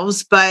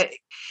yourselves, but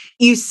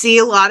you see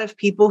a lot of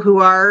people who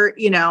are,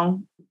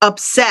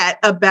 upset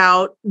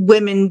about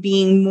women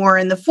being more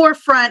in the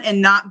forefront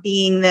and not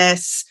being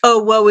this,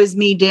 oh, woe is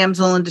me,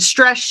 damsel in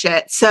distress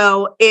shit.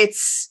 So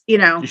it's, you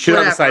should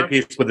have a side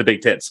piece with the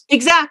big tits.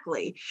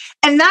 Exactly.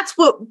 And that's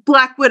what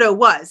Black Widow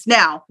was.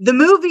 Now, the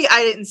movie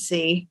I didn't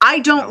see. I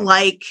don't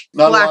like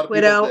Black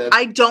Widow.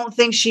 I don't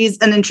think she's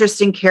an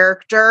interesting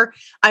character.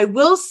 I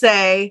will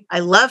say I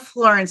love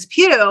Florence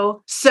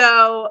Pugh.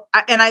 So,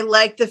 and I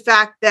like the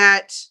fact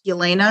that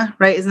Yelena,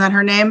 right? Isn't that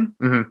her name?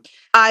 Mm-hmm.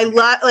 I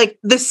love, like,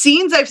 the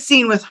scenes I've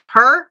seen with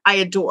her, I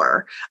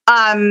adore,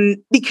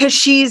 because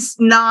she's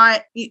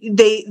not,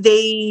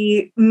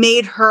 they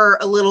made her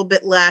a little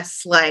bit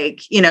less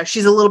like,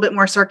 she's a little bit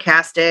more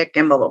sarcastic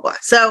and blah, blah, blah.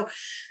 So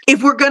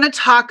if we're going to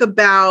talk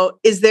about,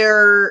 is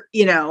there,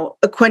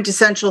 a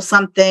quintessential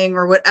something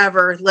or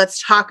whatever,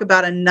 let's talk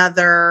about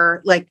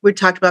another, like we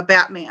talked about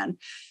Batman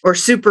or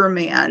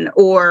Superman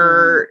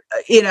or,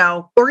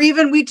 or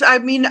even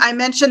I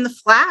mentioned The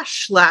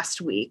Flash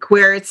last week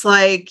where it's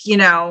like,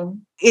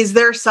 is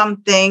there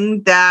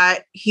something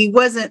that he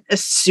wasn't a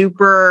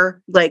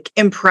super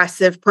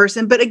impressive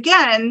person? But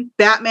again,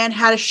 Batman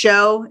had a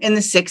show in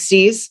the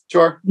 60s.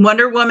 Sure.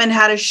 Wonder Woman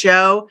had a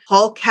show.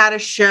 Hulk had a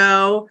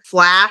show.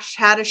 Flash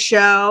had a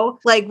show.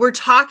 Like, we're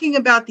talking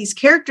about these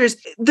characters.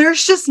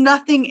 There's just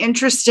nothing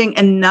interesting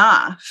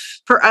enough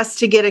for us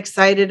to get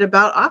excited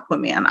about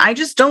Aquaman. I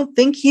just don't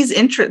think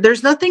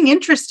there's nothing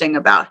interesting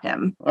about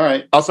him. All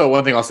right. Also,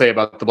 one thing I'll say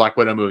about the Black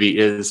Widow movie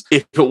is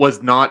if it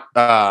was not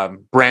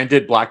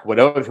branded Black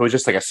Widow, if it was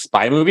just like a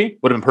spy movie,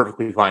 would have been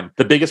perfectly fine.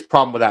 The biggest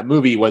problem with that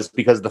movie was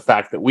because of the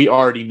fact that we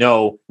already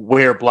know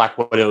where Black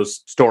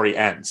Widow's story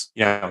ends.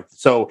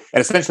 So,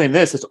 and essentially in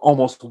this, it's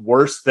almost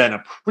worse than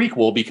a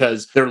prequel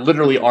because there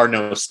literally are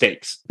no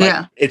stakes.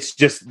 It's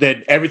just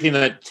that everything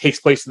that takes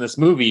place in this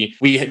movie,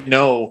 we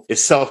know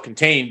is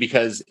self-contained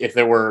because if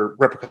there were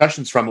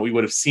repercussions from it, we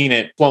would have seen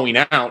it flowing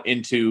out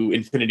into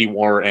Infinity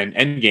War and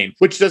Endgame,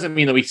 which doesn't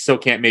mean that we still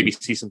can't maybe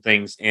see some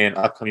things in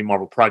upcoming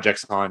Marvel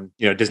projects on,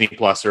 Disney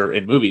Plus or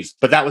in movies.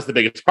 But that was the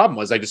biggest problem,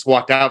 was I just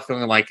walked out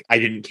feeling like I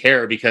didn't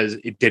care because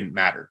it didn't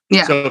matter.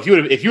 Yeah. So if you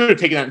would have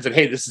taken that and said,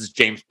 hey, this is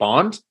James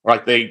Bond, or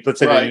like let's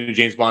say the new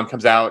James Bond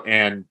comes out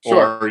and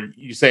or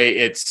you say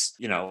it's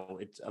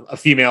it's a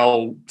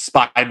female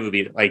spy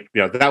movie, that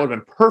would have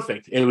been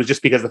perfect. It was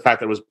just because of the fact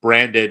that it was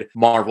branded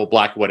Marvel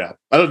Black Widow.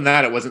 Other than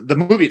that, the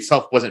movie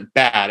itself wasn't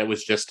bad. It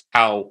was just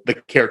how the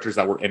characters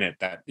that were in it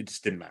that it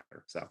just didn't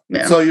matter.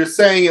 So you're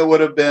saying it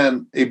would have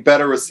been a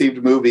better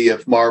received movie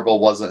if Marvel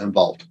wasn't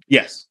involved?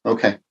 Yes.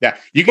 Okay. Yeah.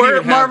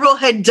 Marvel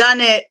had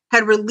done it,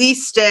 had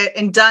released it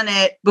and done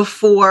it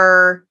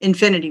before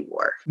Infinity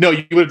War. No,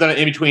 you would have done it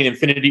in between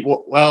Infinity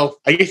War. Well,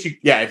 I guess if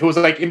it was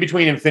like in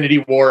between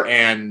Infinity War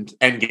and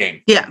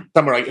Endgame. Yeah.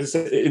 Somewhere like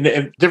in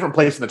a different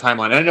place in the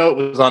timeline. And I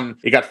know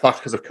it got fucked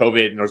because of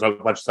COVID and there was a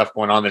bunch of stuff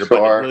going on there, but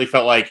it really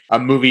felt like a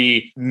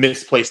movie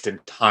misplaced in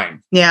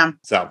time. Yeah.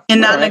 So.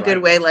 And not in a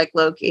good way like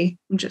Loki.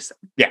 I'm just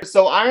saying. Yeah.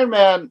 So Iron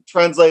Man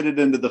translated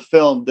into the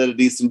film did a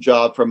decent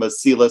job from a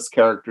C-list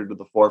character to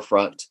the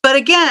forefront. But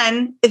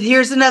again,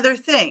 here's another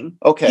thing.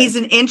 Okay. He's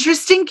an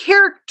interesting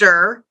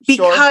character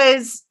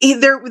because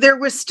there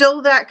was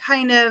still that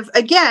kind of,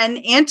 again,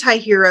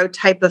 anti-hero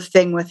type of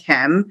thing with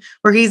him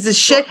where he's a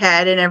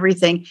shithead and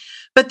everything.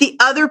 But the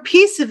other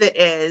piece of it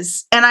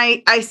is, and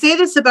I say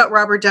this about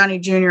Robert Downey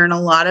Jr. and a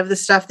lot of the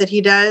stuff that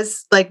he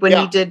does, like when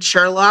he did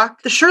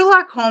Sherlock, the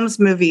Sherlock Holmes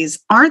movies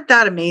aren't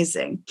that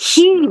amazing.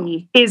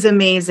 He is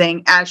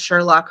amazing as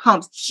Sherlock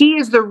Holmes. He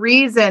is the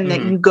reason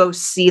that you go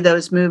see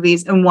those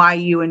movies and why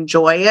you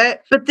enjoy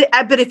it.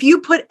 But if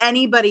you put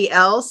anybody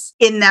else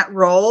in that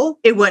role,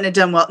 it wouldn't have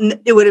done well.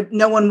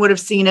 No one would have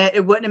seen it.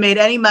 It wouldn't have made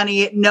any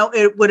money.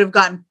 It would have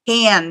gotten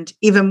panned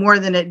even more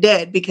than it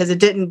did because it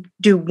didn't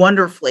do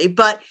wonderfully.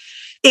 But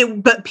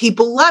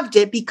people loved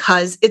it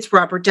because it's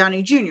Robert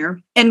Downey Jr.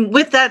 And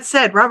with that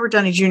said, Robert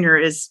Downey Jr.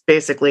 is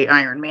basically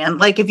Iron Man.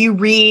 Like if you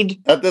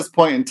read At this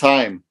point in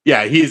time,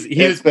 Yeah, he's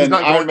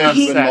not Iron going Man's on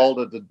been set.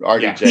 molded to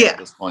RDJ Yeah. at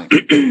this point.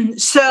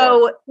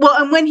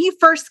 and when he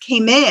first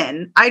came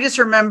in, I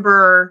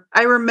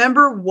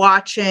remember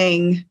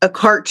watching a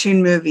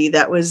cartoon movie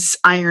that was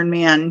Iron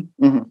Man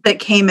Mhm. that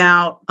came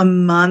out a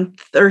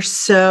month or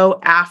so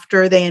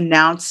after they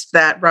announced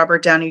that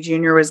Robert Downey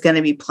Jr. was going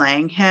to be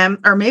playing him,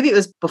 or maybe it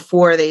was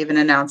before they even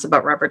announced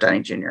about Robert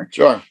Downey Jr.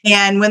 Sure.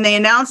 And when they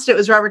announced it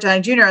was Robert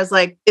Downey Jr., I was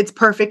like, it's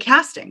perfect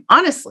casting.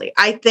 Honestly,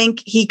 I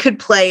think he could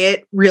play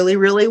it really,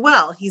 really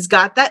well. He's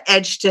got that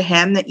edge to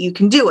him that you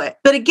can do it.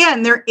 But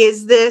again, there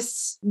is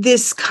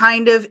this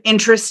kind of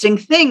interesting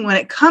thing when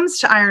it comes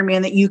to Iron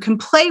Man that you can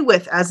play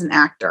with as an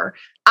actor.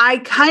 I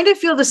kind of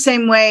feel the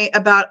same way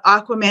about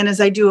Aquaman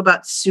as I do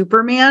about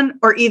Superman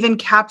or even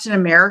Captain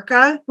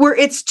America, where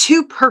it's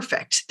too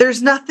perfect.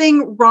 There's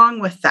nothing wrong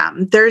with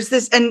them. There's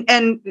this,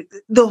 and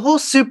the whole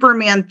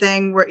Superman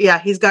thing where, yeah,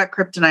 he's got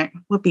kryptonite,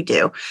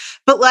 whoopee-doo.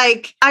 But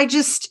like,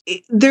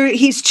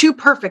 he's too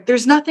perfect.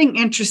 There's nothing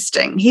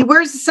interesting. He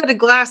wears a set of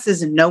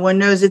glasses and no one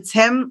knows it's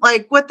him.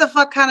 Like, what the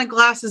fuck kind of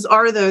glasses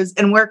are those?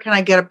 And where can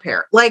I get a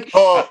pair? Like,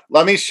 Oh,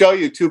 let me show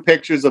you 2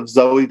 pictures of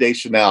Zoe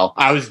Deschanel.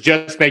 I was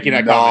just making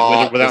that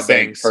comment without the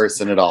same bangs.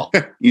 person at all.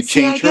 You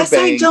See, I change her guess I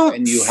bangs don't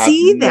and you have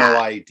see no that.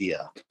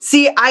 idea.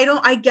 see,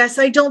 I guess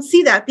I don't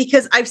see that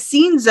because I've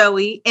seen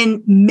Zoe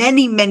in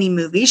many, many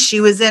movies.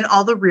 She was in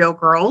All the Real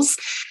Girls.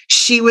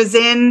 She was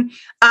in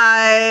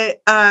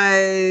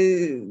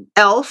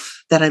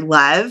Elf, that I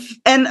love.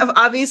 And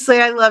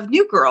obviously I love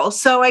New Girl.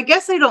 So I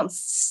guess I don't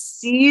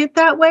see it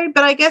that way,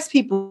 but I guess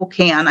people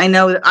can. I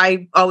know that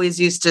I always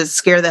used to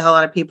scare the hell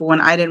out of people when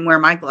I didn't wear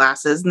my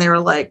glasses and they were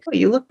like, oh,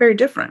 you look very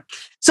different.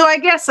 So I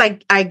guess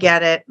I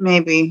get it,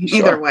 maybe Sure.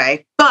 either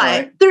way. But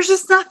Right. there's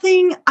just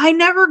nothing, I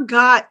never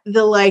got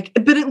the like,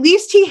 but at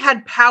least he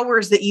had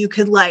powers that you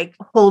could like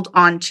hold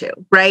on to,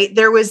 right?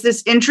 There was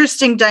this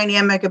interesting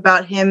dynamic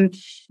about him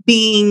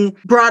being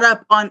brought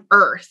up on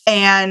Earth.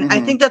 And I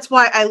Mhm. think that's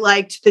why I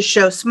liked the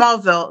show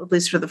Smallville, at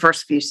least for the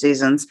first few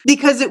seasons,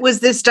 because it was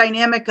this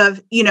dynamic of,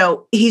 you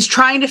know, he's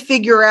trying to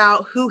figure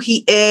out who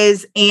he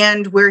is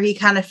and where he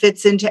kind of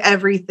fits into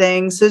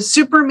everything. So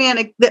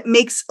Superman, that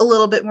makes a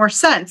little bit more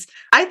sense.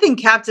 I think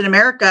Captain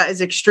America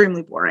is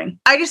extremely boring.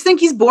 I just think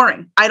he's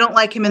boring. I don't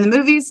like him in the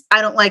movies.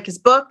 I don't like his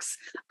books.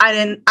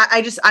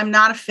 I'm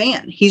not a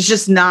fan. He's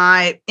just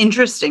not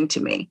interesting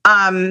to me.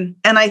 And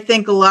I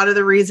think a lot of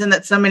the reason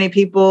that so many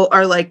people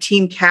are like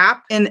Team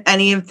Cap in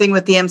anything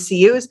with the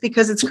MCU is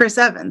because it's Chris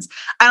Evans.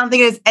 I don't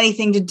think it has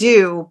anything to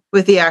do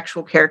with the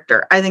actual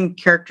character. I think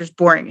the character's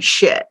boring as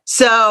shit.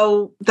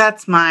 So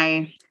that's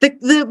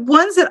the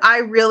ones that I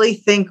really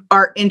think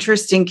are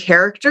interesting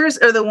characters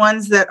are the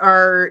ones that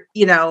are,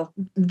 you know,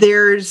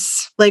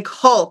 there's like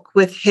Hulk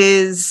with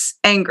his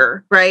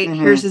anger, right? Mhm.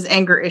 Here's his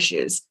anger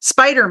issues.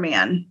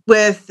 Spider-Man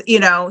with, you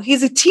know,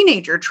 he's a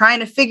teenager trying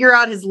to figure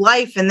out his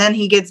life and then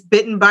he gets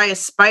bitten by a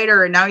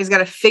spider and now he's got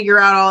to figure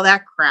out all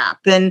that crap.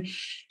 And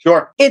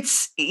Sure.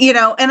 it's, you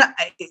know, and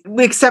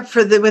with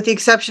the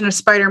exception of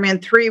Spider-Man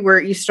 3,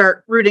 where you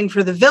start rooting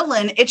for the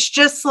villain, it's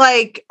just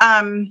like,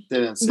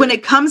 Didn't see when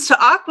it comes to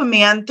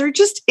Aquaman,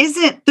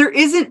 there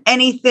isn't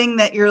anything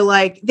that you're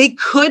like, they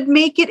could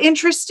make it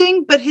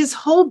interesting, but his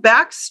whole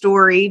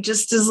backstory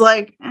just is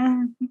like,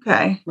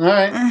 okay. All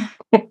right.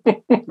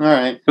 All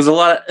right. There's a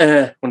lot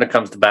of when it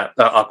comes to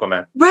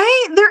Aquaman.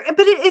 Right there,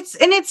 but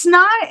it's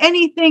not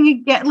anything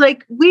again.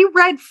 Like, we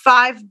read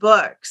 5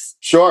 books.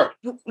 Sure.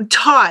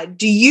 Todd,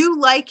 do you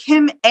like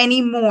him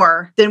any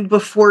more than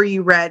before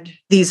you read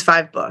these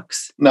 5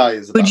 books? No,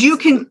 he's Would you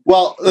can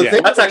Well, the Yeah.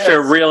 thing That's actually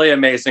a is- really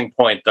amazing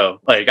point, though.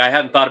 Like, I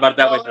hadn't thought about it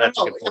that way, but that's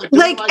a good point.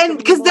 like, and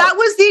because that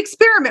was the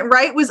experiment,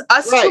 right? Was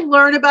us to Right.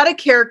 learn about a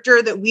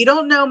character that we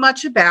don't know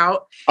much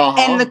about. Uh-huh.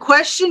 And the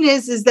question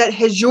is that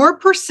has your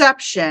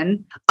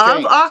perception of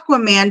Changed.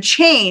 Aquaman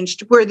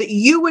changed where that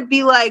you would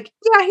be like,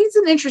 yeah, he's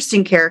an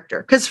interesting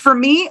character? Because for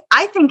me,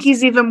 I think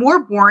he's even more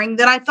boring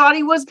than I thought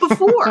he was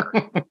before.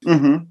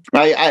 Mhm.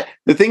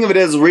 The thing of it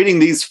is, reading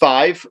these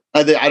 5,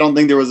 I don't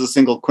think there was a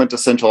single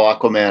quintessential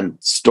Aquaman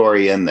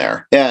story in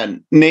there.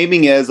 And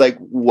naming it as like,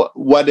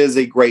 what is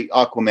a great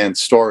Aquaman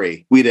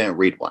story? We didn't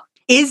read one.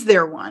 Is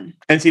there one?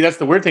 And see, that's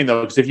the weird thing,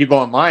 though, because if you go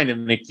online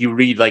and like you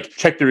read, like,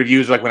 check the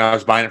reviews, like when I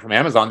was buying it from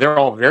Amazon, they're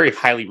all very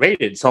highly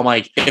rated. So I'm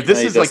like, if this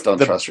I is just like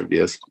don't trust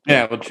reviews.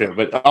 yeah, well, true,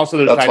 but also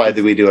there's That's why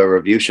we do a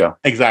review show.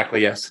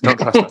 exactly, yes, don't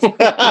trust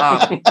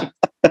us.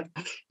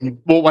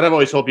 Well, what I've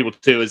always told people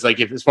too is like,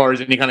 if as far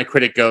as any kind of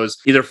critic goes,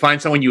 either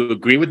find someone you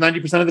agree with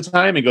 90% of the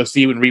time and go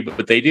see and read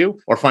what they do,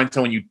 or find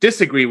someone you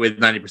disagree with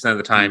 90% of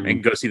the time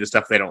and go see the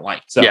stuff they don't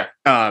like. So, Yeah.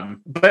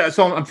 But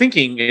so I'm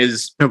thinking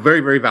is a very,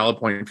 very valid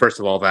point. First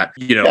of all, that,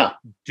 you know, Yeah.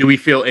 do we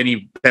feel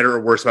any better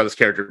or worse about this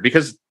character?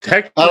 Because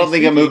technically, I don't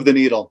think it moved the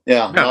needle.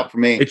 Yeah, No. not for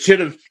me. It should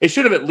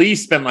have at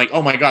least been like,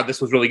 oh my God,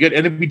 this was really good.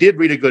 And if we did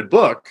read a good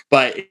book,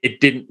 but it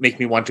didn't make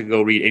me want to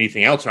go read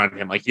anything else around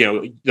him. Like, you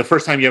know, the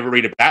first time you ever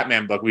read a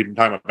Batman book, we've been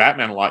talking about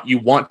Batman a lot, you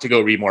want to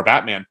go read more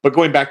Batman. But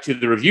going back to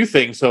the review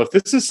thing, so if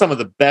this is some of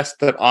the best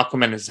that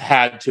Aquaman has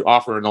had to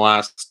offer in the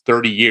last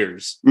 30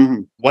 years,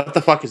 what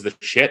the fuck is the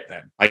shit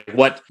then? Like,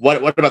 what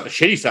about the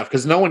shitty stuff?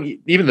 Because no one,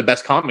 even the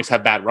best comics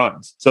have bad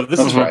runs. So if this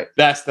is the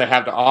best they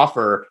have to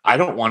offer, I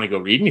don't want to go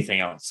read anything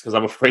else because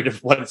I'm afraid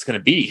of what it's going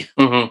to be.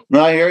 No,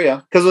 I hear you.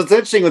 Because what's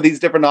interesting with these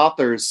different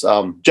authors,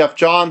 Jeff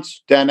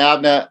Johns, Dan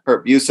Abnett,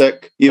 Kurt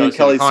Busiek, even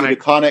Kelly Sue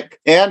DeConnick,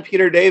 and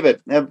Peter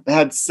David have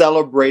had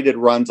celebrated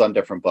runs on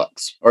different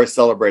books or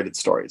celebrated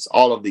stories.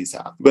 All of these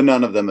have, but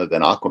none of them have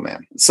been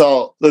Aquaman.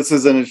 So this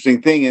is an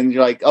interesting thing. And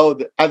you're like, oh,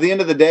 at the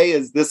end of the day,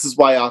 this is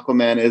why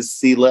Aquaman is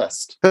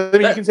C-list. I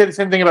mean, you can say the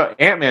same thing about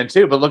Ant-Man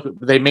too, but look,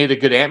 they made a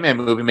good Ant-Man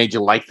movie, made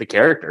you like the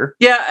character.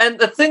 Yeah, and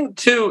the thing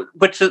too,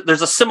 which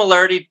there's a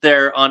similarity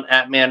there on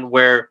Ant-Man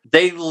where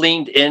they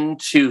leaned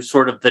into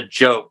sort of the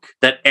joke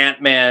that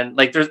Ant-Man,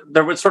 like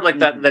there was sort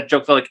of like that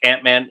joke that like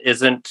Ant-Man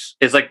is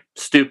like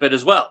stupid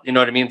as well. You know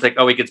what I mean? It's like,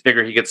 oh, he gets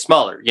bigger, he gets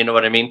smaller. You know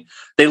what I mean?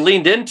 They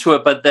leaned into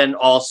it, but then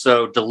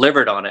also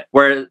delivered on it.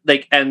 Where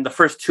and the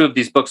first two of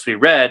these books we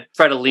read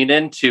try to lean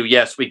into,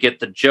 yes, we get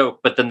the joke,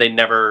 but then they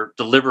never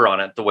deliver on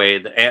it the way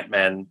the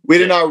Ant-Man We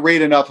did not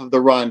read enough of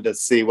the run to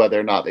see whether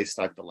or not they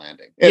stuck the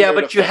landing. Yeah,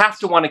 but you have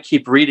to want to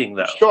keep reading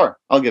though. Sure,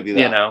 I'll give you that.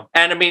 You know,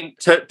 and I mean,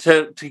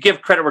 to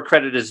give credit where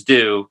credit is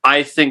due,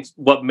 I think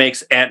what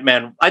makes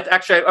Ant-Man,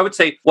 I would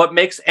say what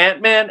makes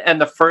Ant-Man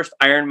and the first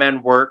Iron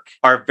Man work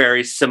are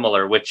very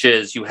similar, which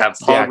is you have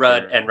Paul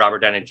Rudd and Robert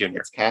Downey Jr.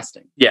 It's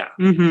casting. Yeah.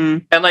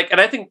 And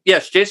I think,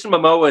 yes, Jason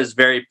Momoa is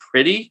very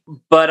pretty,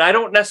 but I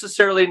don't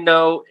necessarily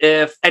know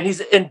and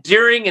he's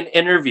endearing in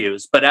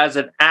interviews, but as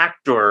an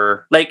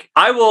actor,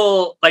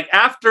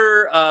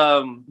 after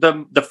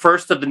the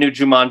first of the new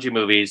Jumanji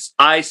movies,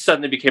 I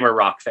suddenly became a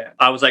Rock fan.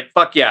 I was like,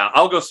 fuck yeah,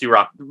 I'll go see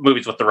Rock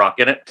movies with The Rock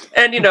in it.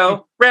 And, you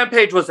know,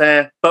 Rampage was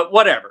but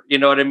whatever. You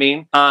know what I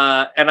mean?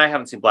 And I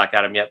haven't seen Black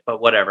Adam yet,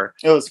 but whatever.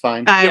 It was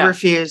fine. I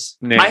refuse.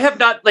 I have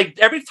not,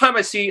 every time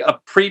I see a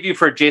preview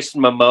for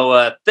Jason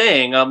Momoa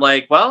thing, I'm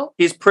like, well,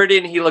 he's pretty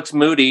and he looks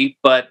moody,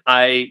 but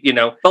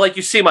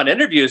you see him on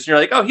interviews and you're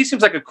like, oh, he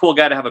seems like a cool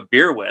guy to have a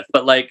beer with,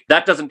 but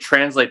that doesn't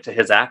translate to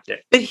his acting.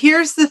 But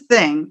here's the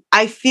thing.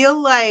 I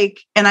feel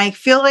like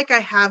I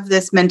have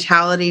this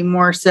mentality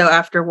more so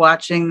after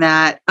watching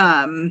that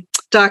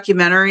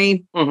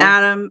documentary,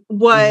 Adam,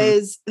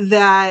 was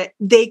that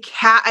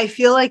I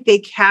feel like they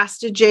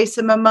casted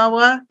Jason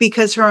Momoa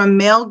because from a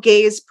male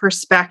gaze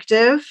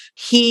perspective,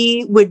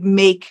 he would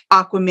make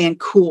Aquaman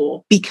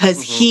cool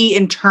because he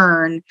in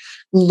turn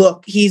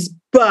he's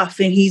buff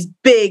and he's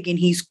big and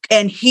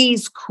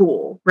he's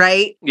cool,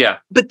 right? Yeah.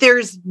 But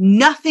there's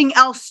nothing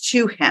else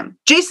to him.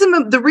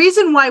 The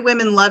reason why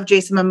women love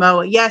Jason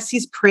Momoa, yes,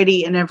 he's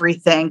pretty and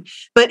everything,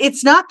 but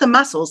it's not the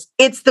muscles.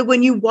 It's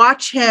when you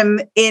watch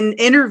him in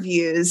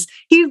interviews,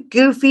 he's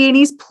goofy and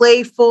he's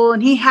playful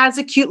and he has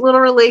a cute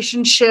little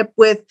relationship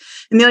with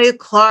Emilia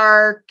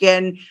Clarke,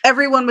 and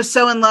everyone was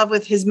so in love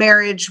with his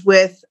marriage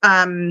with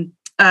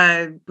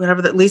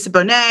Lisa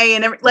Bonet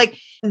and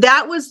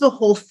that was the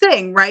whole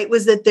thing, right?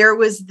 Was that there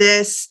was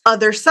this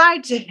other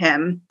side to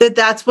him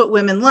that's what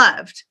women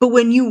loved. But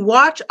when you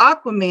watch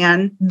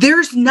Aquaman,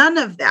 there's none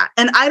of that.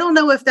 And I don't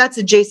know if that's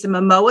a Jason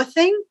Momoa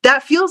thing.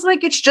 That feels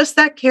like it's just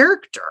that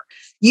character.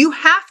 You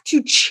have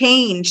to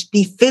change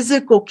the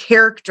physical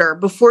character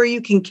before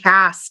you can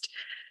cast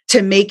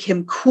to make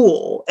him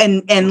cool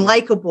and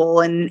likable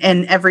and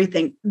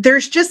everything.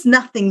 There's just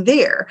nothing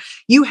there.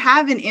 You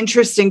have an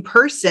interesting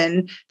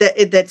person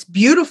that's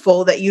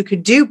beautiful that you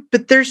could do,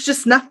 but there's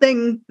just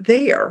nothing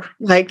there.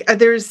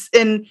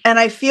 And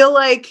I feel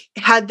like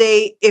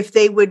if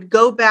they would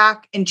go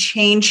back and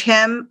change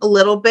him a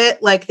little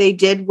bit, like they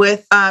did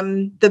with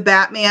the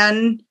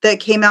Batman that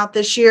came out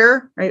this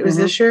year, right? It was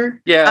this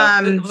year?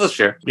 Yeah, it was this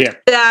year. Yeah.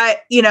 That,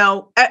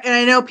 and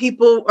I know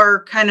people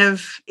are kind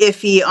of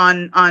iffy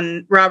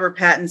on Robert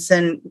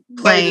Pattinson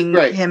playing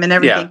him and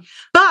everything. Yeah.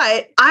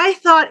 But I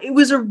thought it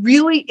was a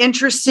really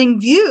interesting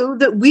view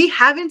that we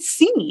haven't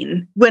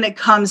seen when it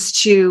comes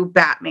to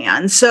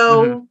Batman.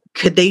 So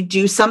could they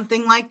do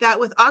something like that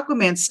with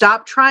Aquaman?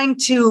 Stop trying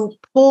to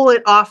pull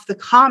it off the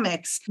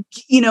comics.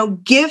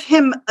 Give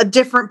him a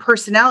different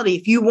personality.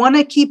 If you want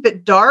to keep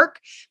it dark,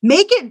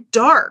 make it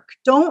dark.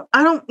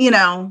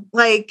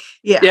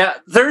 Yeah,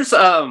 there's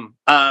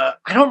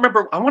I don't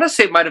remember. I want to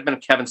say it might have been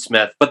Kevin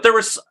Smith, but there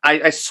was,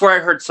 I swear I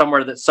heard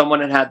somewhere that someone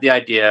had the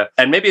idea,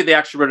 and maybe they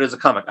actually wrote it as a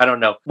comic, I don't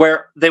know,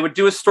 where they would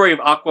do a story of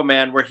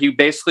Aquaman where he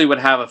basically would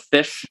have a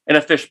fish in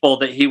a fishbowl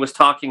that he was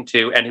talking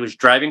to, and he was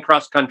driving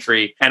cross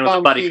country, and it was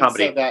a buddy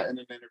comedy. Said that in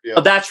an interview.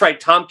 Oh, that's right.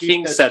 Tom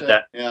King said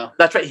that. Yeah.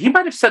 That's right. He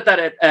might have said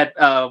that at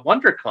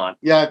WonderCon.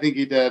 Yeah, I think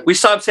he did. We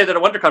saw him say that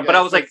at WonderCon, but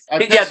I was like... I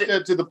pitched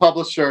it to the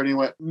publisher, and he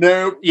went,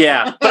 nope.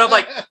 Yeah, but I'm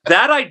like,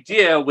 that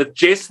idea with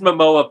Jason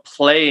Momoa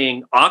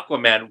playing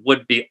Aquaman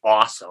would be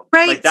awesome.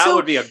 Right. That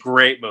would be a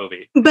great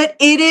movie. But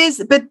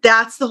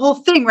that's the whole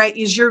thing, right?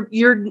 Is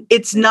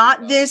it's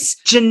not this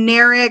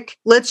generic,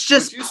 let's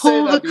just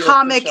pull the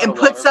comic and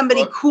put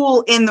somebody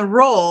cool in the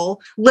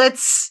role.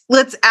 Let's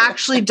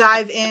actually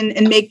dive in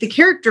and make make the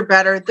character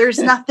better. There's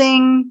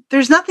nothing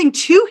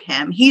to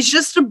him. He's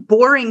just a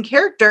boring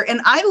character.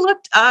 And I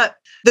looked up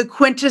the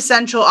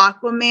quintessential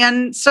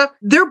Aquaman stuff.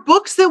 They're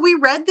books that we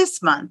read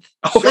this month.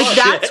 Oh, Like shit.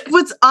 that's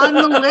what's on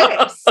the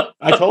list.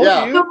 I told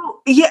Yeah. you.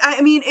 So, yeah,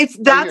 I mean, that's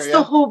hear the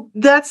ya. whole.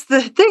 That's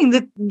the thing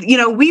that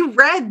we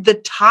read the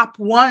top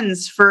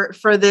ones for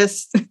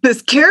this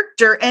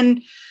character,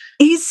 and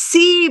he's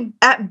C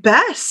at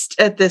best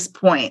at this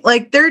point.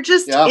 Like there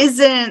just Yeah.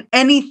 isn't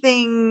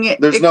anything.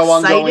 There's no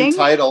ongoing exciting.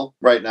 title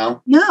right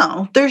now.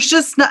 No, there's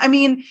just not. I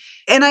mean,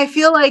 and I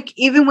feel like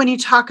even when you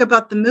talk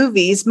about the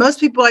movies, most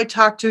people I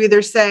talk to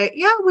either say,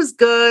 "Yeah, it was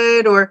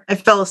good," or "I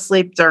fell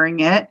asleep during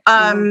it,"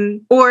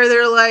 or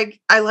they're like,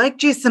 "I like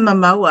Jason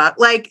Momoa."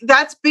 Like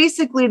that's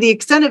basically the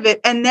extent of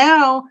it. And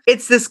now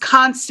it's this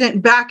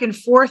constant back and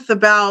forth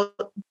about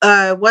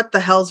what the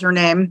hell's her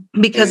name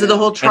because of the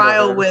whole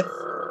trial with.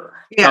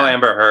 Oh,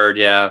 Amber Heard,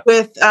 yeah.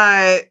 With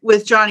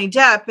Johnny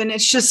Depp, and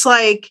it's just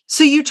like,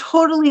 so you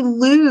totally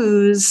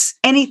lose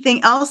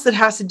anything else that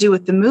has to do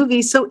with the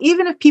movie. So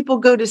even if people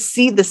go to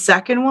see the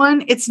second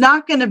one, it's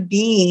not going to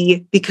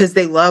be because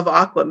they love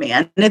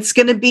Aquaman, and it's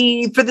going to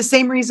be for the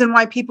same reason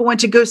why people went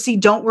to go see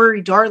Don't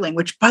Worry, Darling,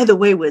 which by the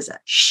way was a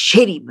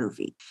shitty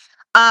movie.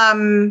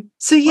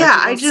 So yeah,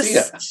 I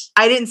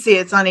didn't see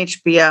it. It's on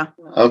HBO.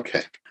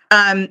 Okay.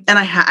 And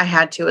I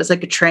had to. It was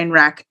like a train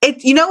wreck.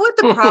 You know what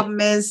the problem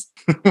is?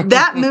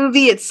 That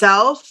movie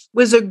itself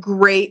was a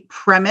great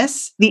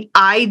premise. The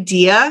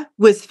idea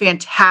was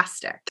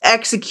fantastic. The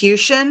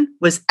execution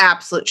was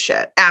absolute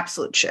shit.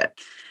 Absolute shit.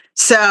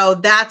 So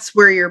that's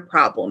where your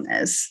problem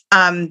is.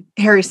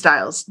 Harry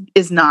Styles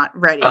is not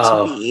ready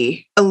to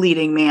be a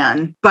leading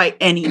man by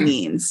any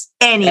means.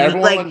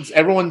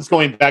 Everyone's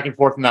going back and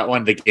forth in that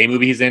one, the gay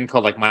movie he's in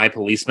called like My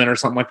Policeman or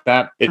something like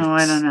that. I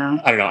don't know.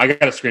 I don't know. I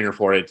got a screener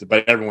for it,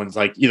 but everyone's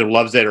like either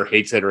loves it or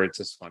hates it, or it's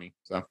just funny.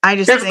 So I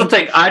just Here's think the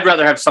thing. I'd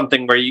rather have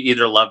something where you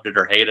either loved it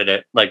or hated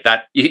it. Like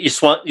that. You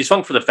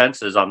swung for the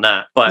fences on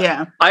that. But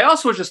yeah. I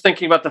also was just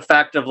thinking about the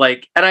fact of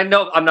like, and I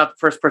know I'm not the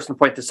first person to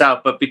point this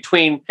out, but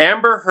between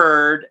Amber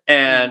Heard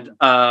and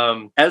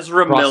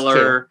Ezra Ross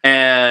Miller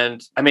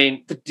and I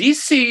mean the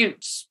DC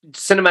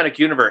cinematic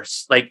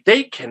universe, like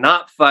they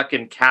cannot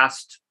fucking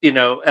cast,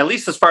 at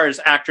least as far as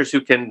actors who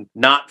can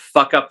not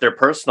fuck up their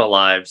personal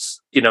lives,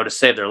 to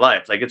save their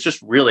life. Like, it's just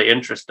really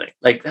interesting.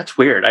 Like, that's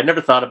weird. I never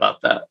thought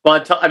about that.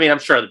 Well, I'm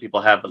sure other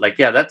people have, but like,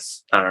 yeah,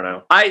 that's, I don't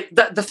know.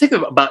 The thing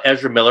about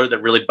Ezra Miller that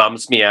really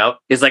bums me out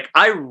is like,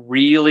 I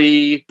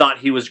really thought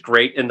he was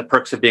great in The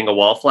Perks of Being a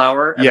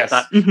Wallflower. And Yes.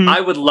 I thought I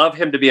would love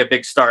him to be a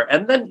big star.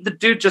 And then the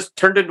dude just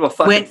turned into a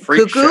fucking Went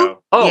freak cuckoo?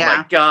 show. Oh Yeah.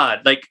 my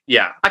God. Like,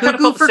 yeah. I kind of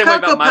Cuckoo felt the for same way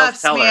Cocoa about Miles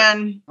Puffs, Teller.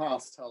 man.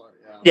 Miles Teller,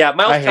 yeah. Yeah,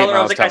 Miles I hate Teller. I was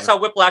Miles like, I Teller. saw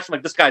Whiplash. I'm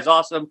like, this guy's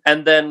awesome.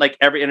 And then, like,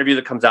 every interview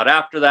that comes out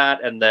after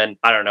that, and then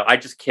I don't know. I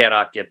just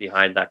cannot get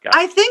behind that guy.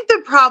 I think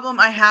the problem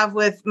I have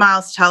with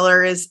Miles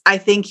Teller is I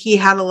think he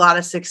had a lot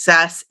of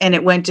success and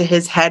it went to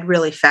his head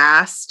really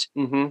fast.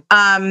 Mm-hmm.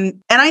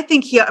 And I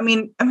think I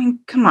mean,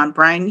 come on,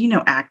 Brian,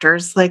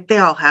 actors, like they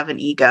all have an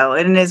ego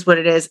and it is what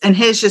it is. And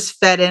his just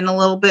fed in a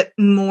little bit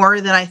more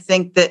than I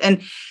think that,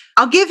 and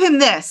I'll give him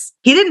this.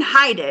 He didn't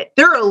hide it.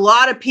 There are a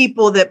lot of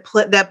people that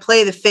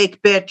play the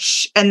fake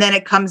bitch and then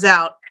it comes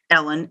out,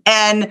 Ellen,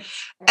 and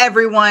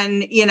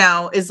everyone,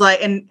 is like,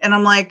 and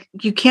I'm like,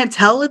 you can't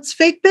tell it's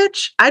fake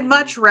bitch. I'd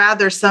much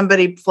rather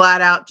somebody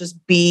flat out just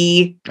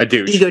be a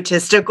douche.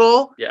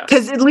 egotistical. Yeah.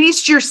 Cause at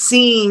least you're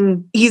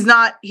seeing he's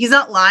not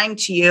lying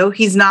to you.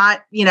 He's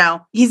not,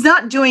 he's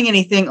not doing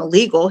anything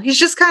illegal. He's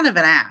just kind of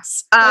an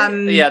ass.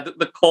 Yeah,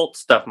 the cult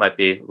stuff might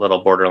be a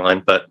little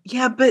borderline, but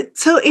Yeah, but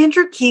so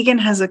Andrew Keegan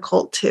has a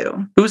cult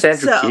too. who's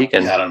Andrew So-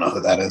 Keegan? I don't know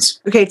who that is.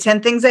 Okay,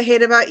 10 things I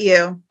hate about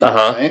you.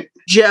 Uh-huh. Right?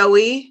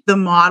 Joey, the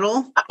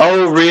model.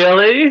 Oh,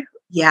 really?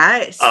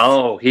 Yes.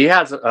 Oh, he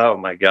has. Oh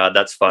my God,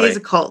 that's funny. He's a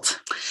cult.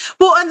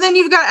 Well, and then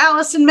you've got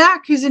Allison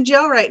Mack, who's in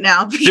jail right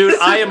now. Dude,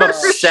 I am because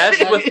of her obsessed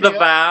shit. with The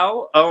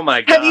Vow. Oh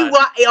my God. Have you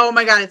watched? Oh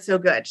my God, it's so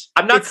good.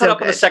 I'm not It's caught so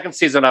up on the good. second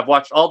season. I've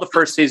watched all the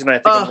first season. And I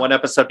think I'm Oh. one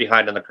episode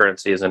behind in the current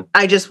season.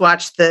 I just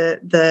watched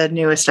the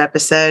newest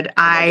episode.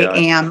 I God.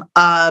 am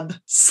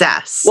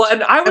obsessed. Well,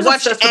 and I I was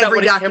watched obsessed with that every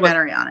when it came out.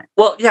 documentary on it.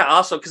 Well, yeah,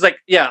 also because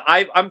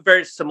I'm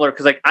very similar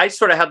because like I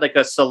sort of had like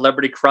a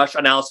celebrity crush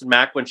on Allison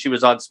Mack when she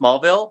was on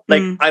Smallville.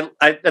 Like I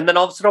and then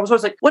all of a sudden I was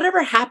always like,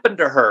 whatever happened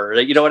to her?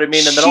 Like, you know what I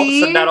mean? And then all of a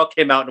sudden that all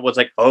came out and it was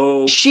like,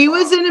 oh, She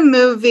was in a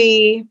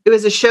movie. It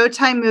was a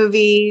Showtime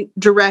movie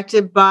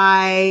directed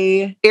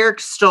by Eric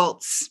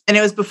Stoltz. And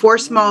it was before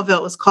Smallville.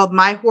 It was called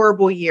My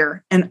Horrible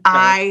Year. And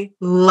I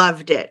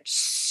loved it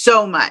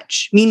so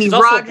much. Mimi she's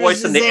also Rogers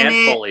voicing is the in Aunt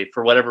it. Foley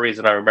for whatever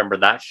reason. I remember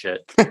that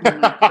shit.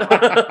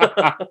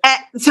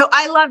 So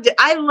I loved it.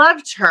 I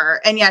loved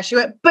her. And yeah, she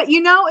went. But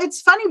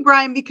it's funny,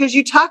 Brian, because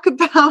you talk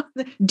about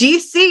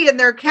DC and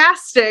their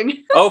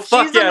casting. Oh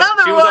fuck She's yeah,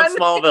 another she was on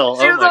one. Smallville.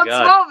 She Oh was my on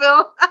God.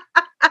 Smallville.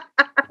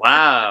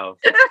 Wow.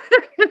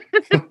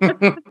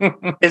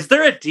 Is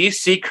there a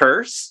DC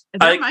curse?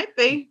 There might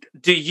be.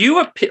 do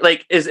you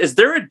like? Is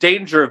there a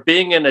danger of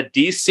being in a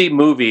DC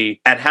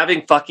movie and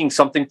having fucking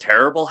something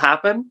terrible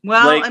happen?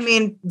 Well, Like, I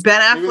mean,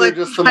 Ben Maybe they're Affleck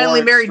just some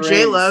finally more married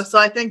extremes. J-Lo, so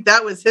I think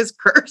that was his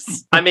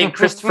curse. I mean,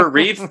 Christopher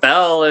Reeve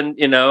fell and,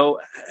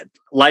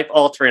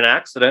 life-altering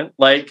accident.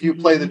 Like, If you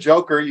play the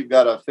Joker, you've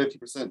got a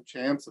 50%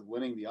 chance of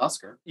winning the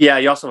Oscar. yeah,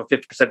 you also have a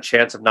 50%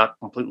 chance of not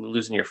completely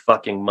losing your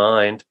fucking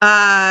mind.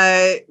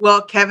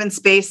 Well, Kevin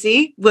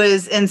Spacey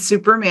was in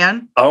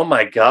Superman. Oh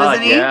my God,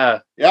 Wasn't he? yeah.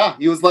 Yeah,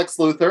 he was Lex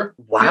Luthor.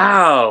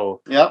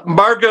 Wow. Yep.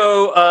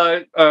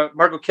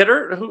 Margot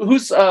Kidder,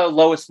 who's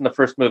Lois in the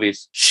first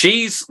movies?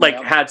 She's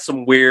had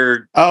some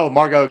weird. Oh,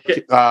 Margot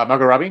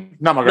Robbie?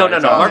 Not Margot. No.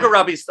 Robbie. Margot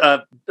Robbie's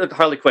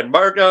Harley Quinn.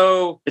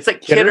 Margot, it's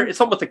like Kidder. It's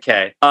something with a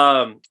K.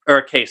 Or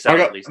a K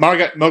sound at least.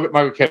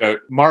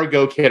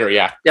 Margot Kidder.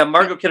 Yeah. Yeah,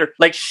 Margot Kidder.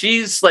 Like,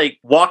 she's like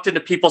walked into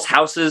people's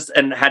houses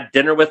and had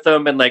dinner with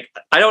them, and like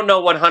I don't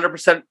know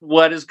 100%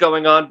 what is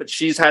going on, but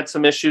she's had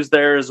some issues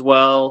there as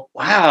well.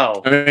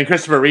 Wow. I mean,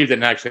 Christopher Reeve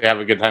didn't actually have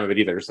a good time of it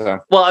either. So,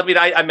 Well, I mean,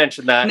 I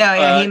mentioned that.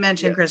 No, he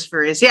mentioned Christopher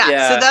Reeve. Yeah,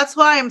 Yeah. so that's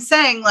why I'm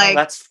saying, like,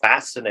 that's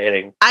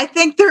fascinating. I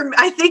think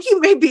you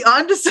may be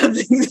onto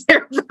something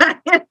there,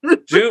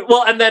 Brian. Dude,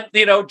 well, and then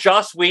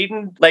Joss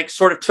Whedon like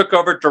sort of took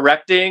over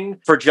directing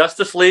for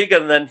Justice League,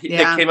 and then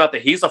it came out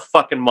that he's a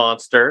fucking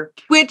monster.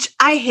 Which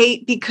I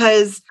hate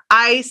because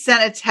I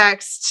sent a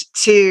text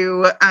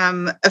to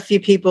a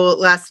few people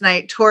last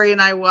night. Tori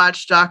and I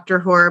watched Dr.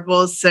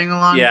 Horrible's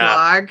sing-along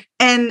blog.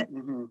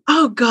 And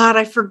oh God,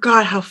 I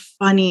forgot how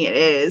funny it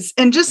is.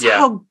 And just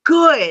how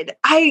good.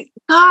 I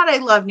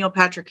love Neil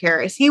Patrick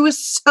Harris. He was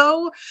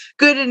so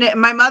good in it.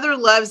 My mother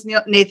loves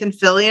Nathan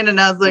Fillion, and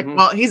I was like,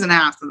 well, he's an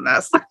ass in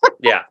this.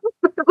 Yeah.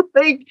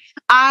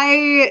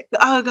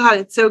 Oh God,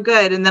 it's so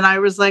good. And then I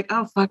was like,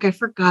 oh fuck, I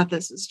forgot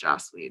this is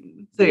Joss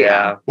Whedon. So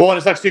yeah. Well, and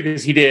it sucks too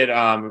because he did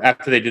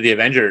after they did the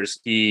Avengers,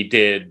 he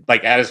did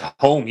like at his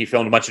home, he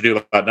filmed a bunch of Ado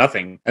About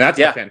Nothing, and that's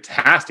a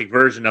fantastic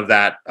version of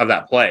that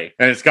play.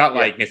 And it's got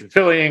like Nathan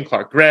Fillion,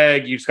 Clark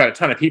Gregg. You just got a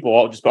ton of people.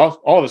 All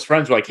of his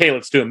friends were like, hey,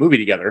 let's do a movie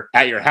together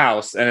at your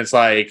house. And it's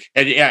like,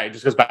 and yeah, it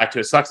just goes back to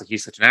it sucks that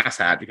he's such an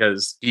asshat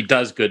because he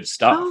does good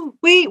stuff. Oh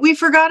wait, we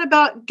forgot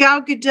about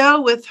Gal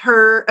Gadot with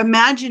her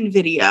Imagine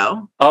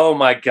video. Oh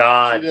my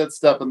God. She did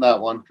step in that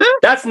one.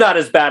 That's not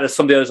as bad as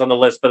some of the others on the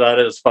list, but that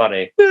is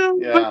funny.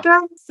 But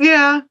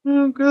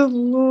oh good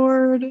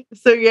Lord.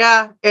 So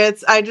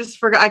I just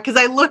forgot because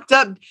I looked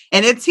up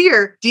and it's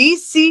here.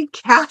 DC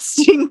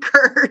casting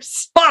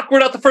curse. Fuck, we're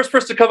not the first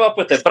person to come up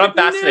with it, but I'm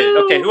fascinated.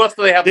 No. Okay, who else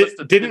do they have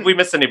listed? Didn't we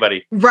miss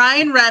anybody?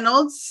 Ryan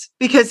Reynolds,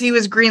 because he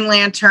was Green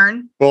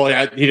Lantern. Well, he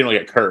didn't really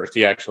get cursed.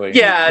 He actually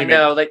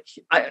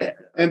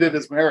ended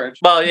his marriage.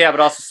 Well, yeah, but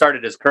also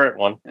started his current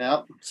one.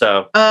 Yeah.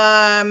 So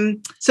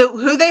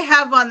who they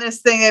have on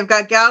this thing? They've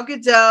got Gal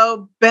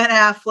Gadot, Ben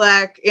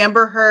Affleck,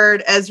 Amber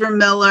Heard, Ezra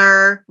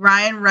Miller,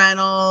 Ryan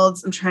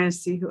Reynolds. I'm trying to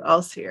see who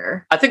else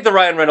here. I think the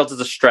Ryan Reynolds is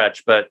a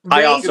stretch, but I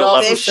Ray also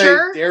love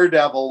Fisher? Say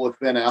Daredevil with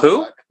Ben Affleck.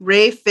 Who?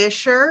 Ray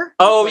Fisher.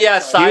 Oh yeah,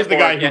 Cyborg. He's the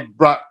guy who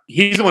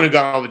he's the one who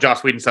got all the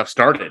Joss Whedon stuff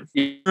started.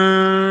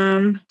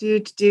 Yeah,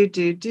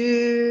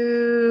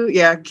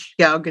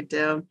 Gal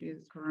Gadot.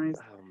 Jesus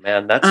Christ. Oh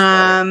man, that's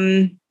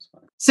funny.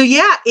 So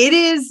yeah, it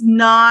is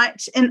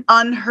not an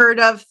unheard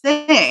of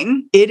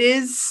thing. It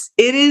is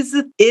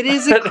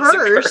a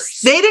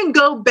curse. They didn't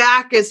go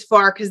back as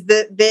far because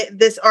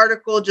this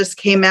article just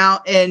came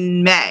out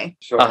in May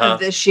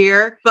of this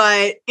year.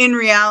 But in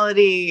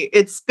reality,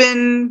 it's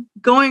been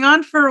going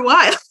on for a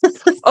while.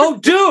 Oh,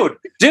 dude,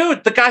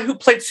 the guy who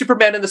played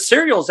Superman in the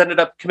serials ended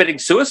up committing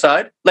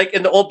suicide. Like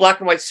in the old black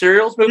and white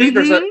serials movie,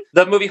 there's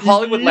the movie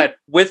Hollywoodland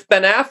with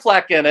Ben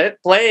Affleck in it,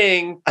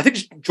 playing, I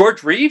think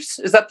George Reeves.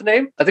 Is that the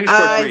name? I think it's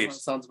George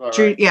Reeves. Sounds about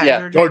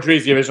right. George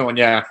Reeves, the original one.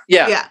 Yeah.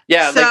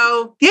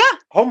 So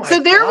oh my so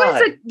there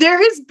God. there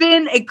has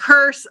been a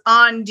curse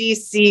on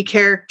DC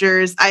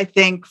characters, I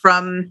think,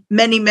 from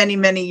many, many,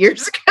 many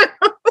years ago.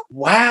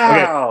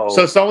 Wow. Okay.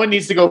 So someone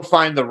needs to go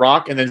find The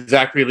Rock and then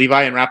Zachary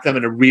Levi and wrap them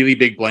in a really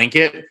big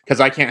blanket because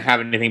I can't have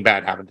anything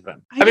bad happen to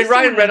them. I mean,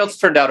 Ryan Reynolds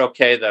turned out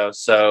okay though,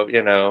 so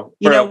You know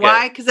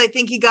why? Because I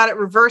think he got it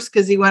reversed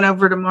because he went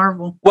over to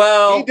Marvel.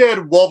 Well, he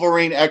did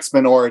Wolverine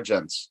X-Men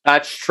Origins.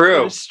 That's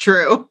true. It's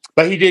true.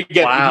 But he did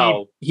get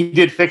Wow. he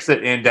did fix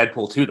it in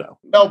Deadpool 2 though.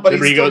 No, but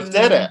Remember he still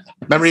did it.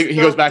 Remember he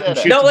goes back and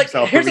shoots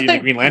himself for here's the reading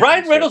thing. Green Lantern.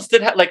 Ryan Reynolds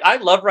did I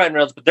love Ryan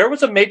Reynolds, but there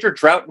was a major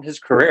drought in his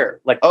career.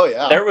 Like, oh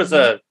yeah, there was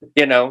a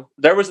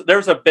there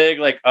was a big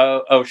like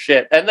oh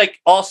shit, and like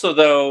also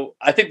though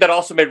I think that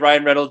also made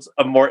Ryan Reynolds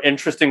a more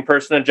interesting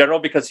person in general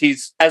because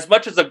he's as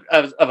much as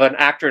of an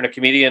actor and a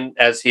comedian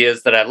as he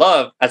is that I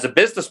love as a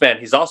businessman.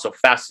 He's also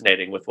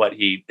fascinating with what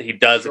he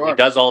does, and he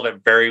does all of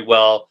it very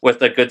well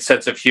with a good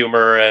sense of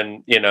humor.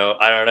 And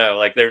I don't know,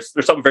 like there's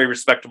something very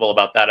respectable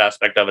about that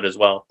aspect of it as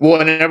well.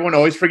 Well, and everyone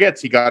always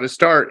forgets he got his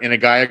start in A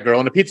Guy, a Girl,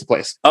 and a Pizza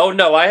Place. Oh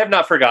no, I have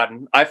not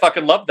forgotten. I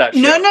fucking love that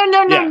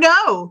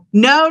show.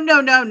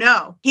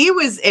 No. He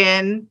was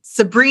in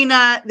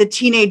Sabrina the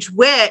Teenage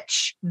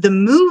Witch, the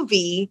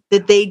movie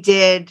that they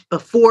did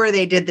before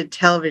they did the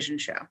television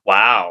show.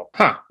 Wow.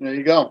 Huh. There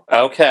you go.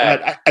 Okay.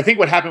 But I think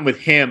what happened with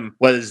him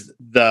was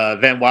the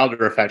Van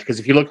Wilder effect. Because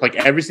if you look like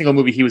every single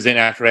movie he was in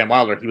after Van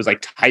Wilder, he was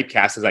like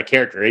typecast as that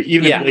character.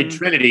 Even if he played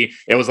Trinity,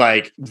 it was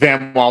like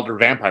Van Wilder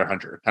Vampire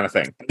Hunter kind of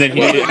thing. Then he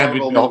did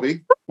Marvel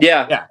movie.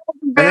 Yeah.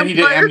 And then he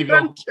did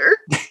Amityville.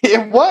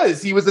 It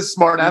was. He was a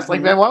smart ass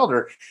like Van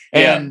Wilder.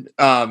 And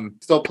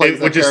still plays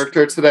that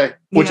character today.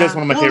 Which is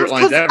one of my favorite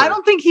lines ever. I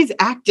don't think he's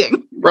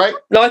acting. Right?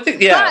 No, I think,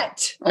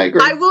 But I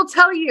agree. I will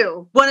tell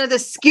you, one of the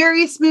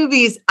scariest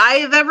movies I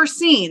have ever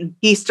seen,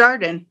 he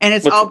starred in. And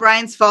it's all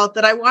Brian's fault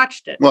that I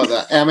watched it. What,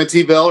 the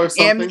Amityville or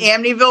something?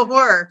 Amityville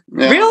Horror.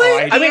 Yeah.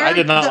 Really? I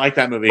did not like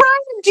that movie.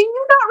 Brian, do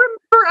you not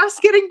remember us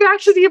getting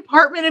back to the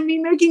apartment and me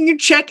making you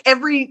check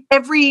every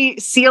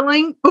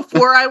ceiling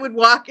before I would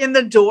walk in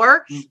the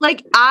door?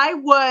 Like, I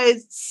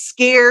was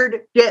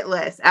scared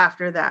shitless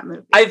after that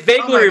movie. I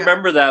vaguely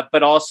remember that,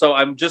 but also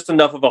I'm just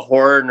enough of a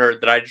horror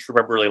nerd that I just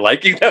remember really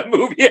liking that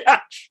movie,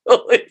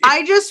 actually.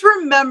 I just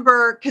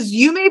remember, because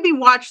you made me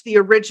watch the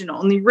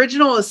original, and the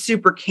original is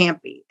super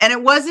campy. And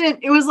it was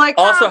like,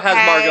 also has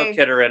Margot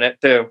Kidder in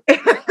it, too.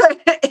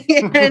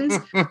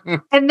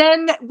 and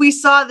then we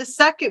saw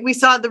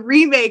the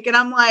remake, and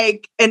I'm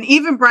like, and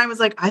even Brian was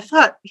like, I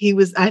thought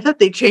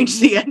they changed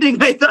the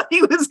ending. I thought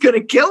he was going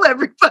to kill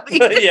everybody.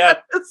 Yeah.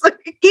 It's like,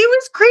 he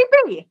was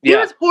creepy. He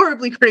Yeah. was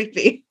horribly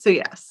creepy. So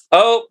yes.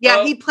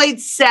 He played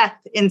Seth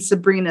in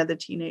Sabrina the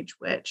Teenage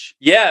Witch.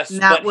 Yes,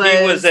 but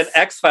he was in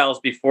X-Files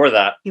before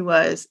that. He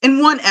was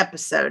in one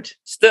episode.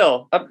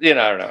 Still, I don't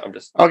know. I'm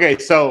just... Okay,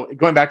 so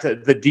going back to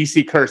the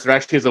DC curse, there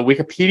actually is a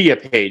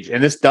Wikipedia page,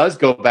 and this does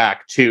go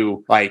back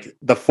to like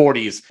the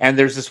 40s. And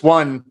there's this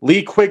one,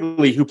 Lee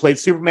Quigley, who played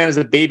Superman as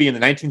a baby in the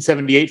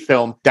 1978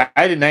 film, died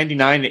in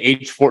 99 at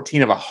age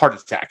 14 of a heart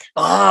attack.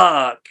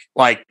 Fuck.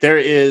 Like there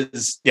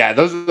is,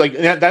 those are like,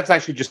 that's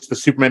actually just the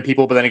Superman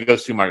people, but then it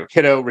goes to Margot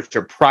Kidder,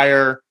 Richard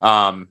Pryor.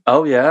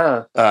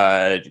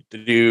 To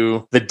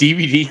do the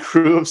DVD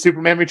crew of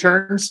Superman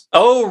Returns.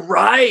 Oh,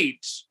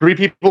 right. 3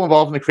 people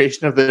involved in the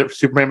creation of the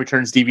Superman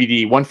Returns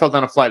DVD. One fell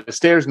down a flight of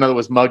stairs, another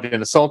was mugged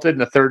and assaulted,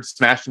 and a third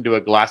smashed into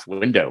a glass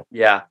window.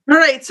 Yeah. All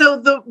right.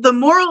 So the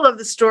moral of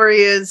the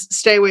story is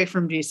stay away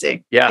from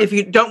DC. Yeah. If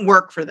you don't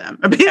work for them.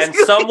 And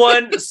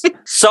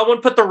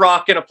someone put the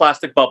Rock in a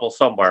plastic bubble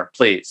somewhere,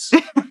 please.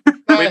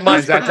 We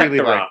must protect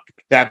the Rock.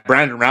 That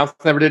Brandon Routh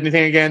never did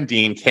anything again.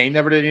 Dean Cain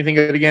never did anything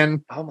good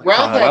again. Oh my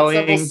Ralph God.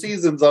 had several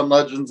seasons on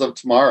Legends of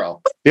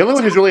Tomorrow. The only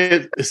one who's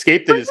really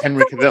escaped it is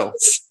Henry Cavill.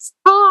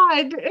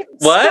 God.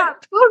 What?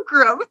 Scott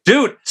Pilgrim.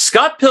 Dude,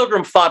 Scott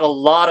Pilgrim fought a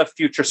lot of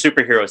future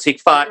superheroes. He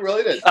fought He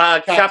really did.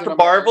 Captain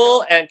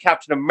Marvel and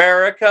Captain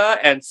America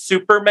and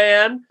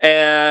Superman.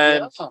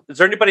 And is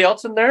there anybody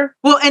else in there?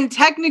 Well, and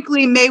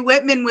technically Mae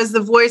Whitman was the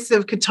voice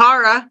of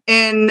Katara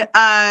in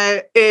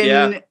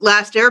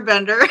Last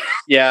Airbender.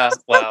 Yeah.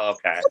 Well,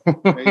 okay.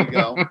 There you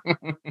go.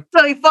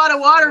 So he fought a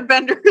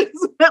waterbender.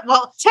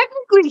 Well,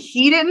 technically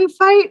he didn't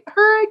fight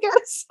her, I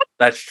guess.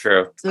 That's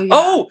true. So, yeah.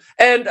 Oh,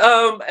 and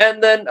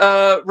then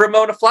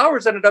Ramona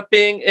Flowers ended up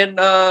being in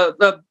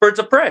the Birds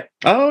of Prey.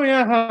 Oh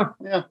yeah, huh?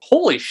 Yeah.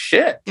 Holy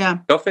shit. Yeah.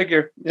 Go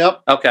figure.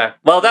 Yep. Okay.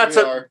 Well,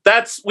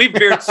 we've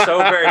veered so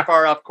very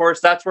far off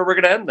course. That's where we're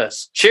gonna end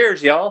this.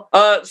 Cheers, y'all.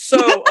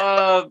 So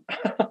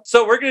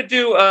we're gonna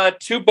do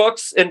 2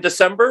 books in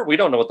December. We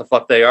don't know what the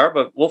fuck they are,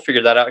 but we'll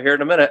figure that out here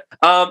in a minute.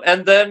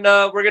 And then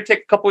we're gonna take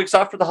a couple weeks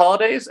off for the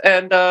holidays,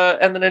 and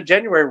then in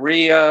January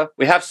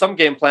we have some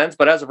game plans,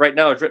 but as of right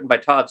now, it's written by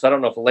Todd, so I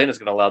don't know if Elena's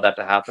gonna allow that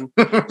to happen.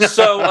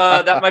 So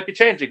that might be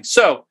changing.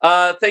 So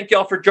thank you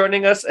all for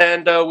joining us,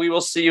 and we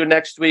will see you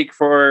next week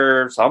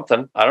for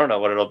something. I don't know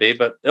what it'll be,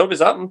 but it'll be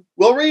something.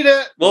 We'll read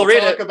it. We'll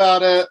read talk it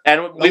about it.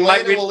 And we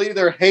might read. will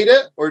either hate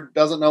it or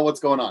doesn't know what's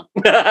going on.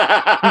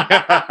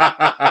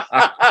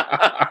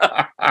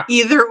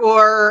 Either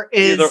or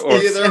is,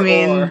 Either I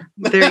mean, or.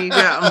 there you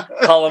go.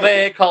 Column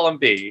A, column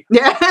B.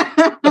 Yeah.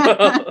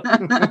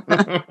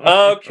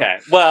 Okay.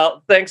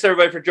 Well, thanks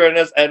everybody for joining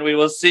us, and we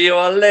will see you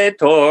all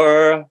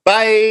later.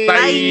 Bye.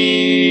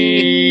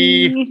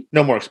 Bye.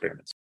 No more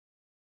experiments.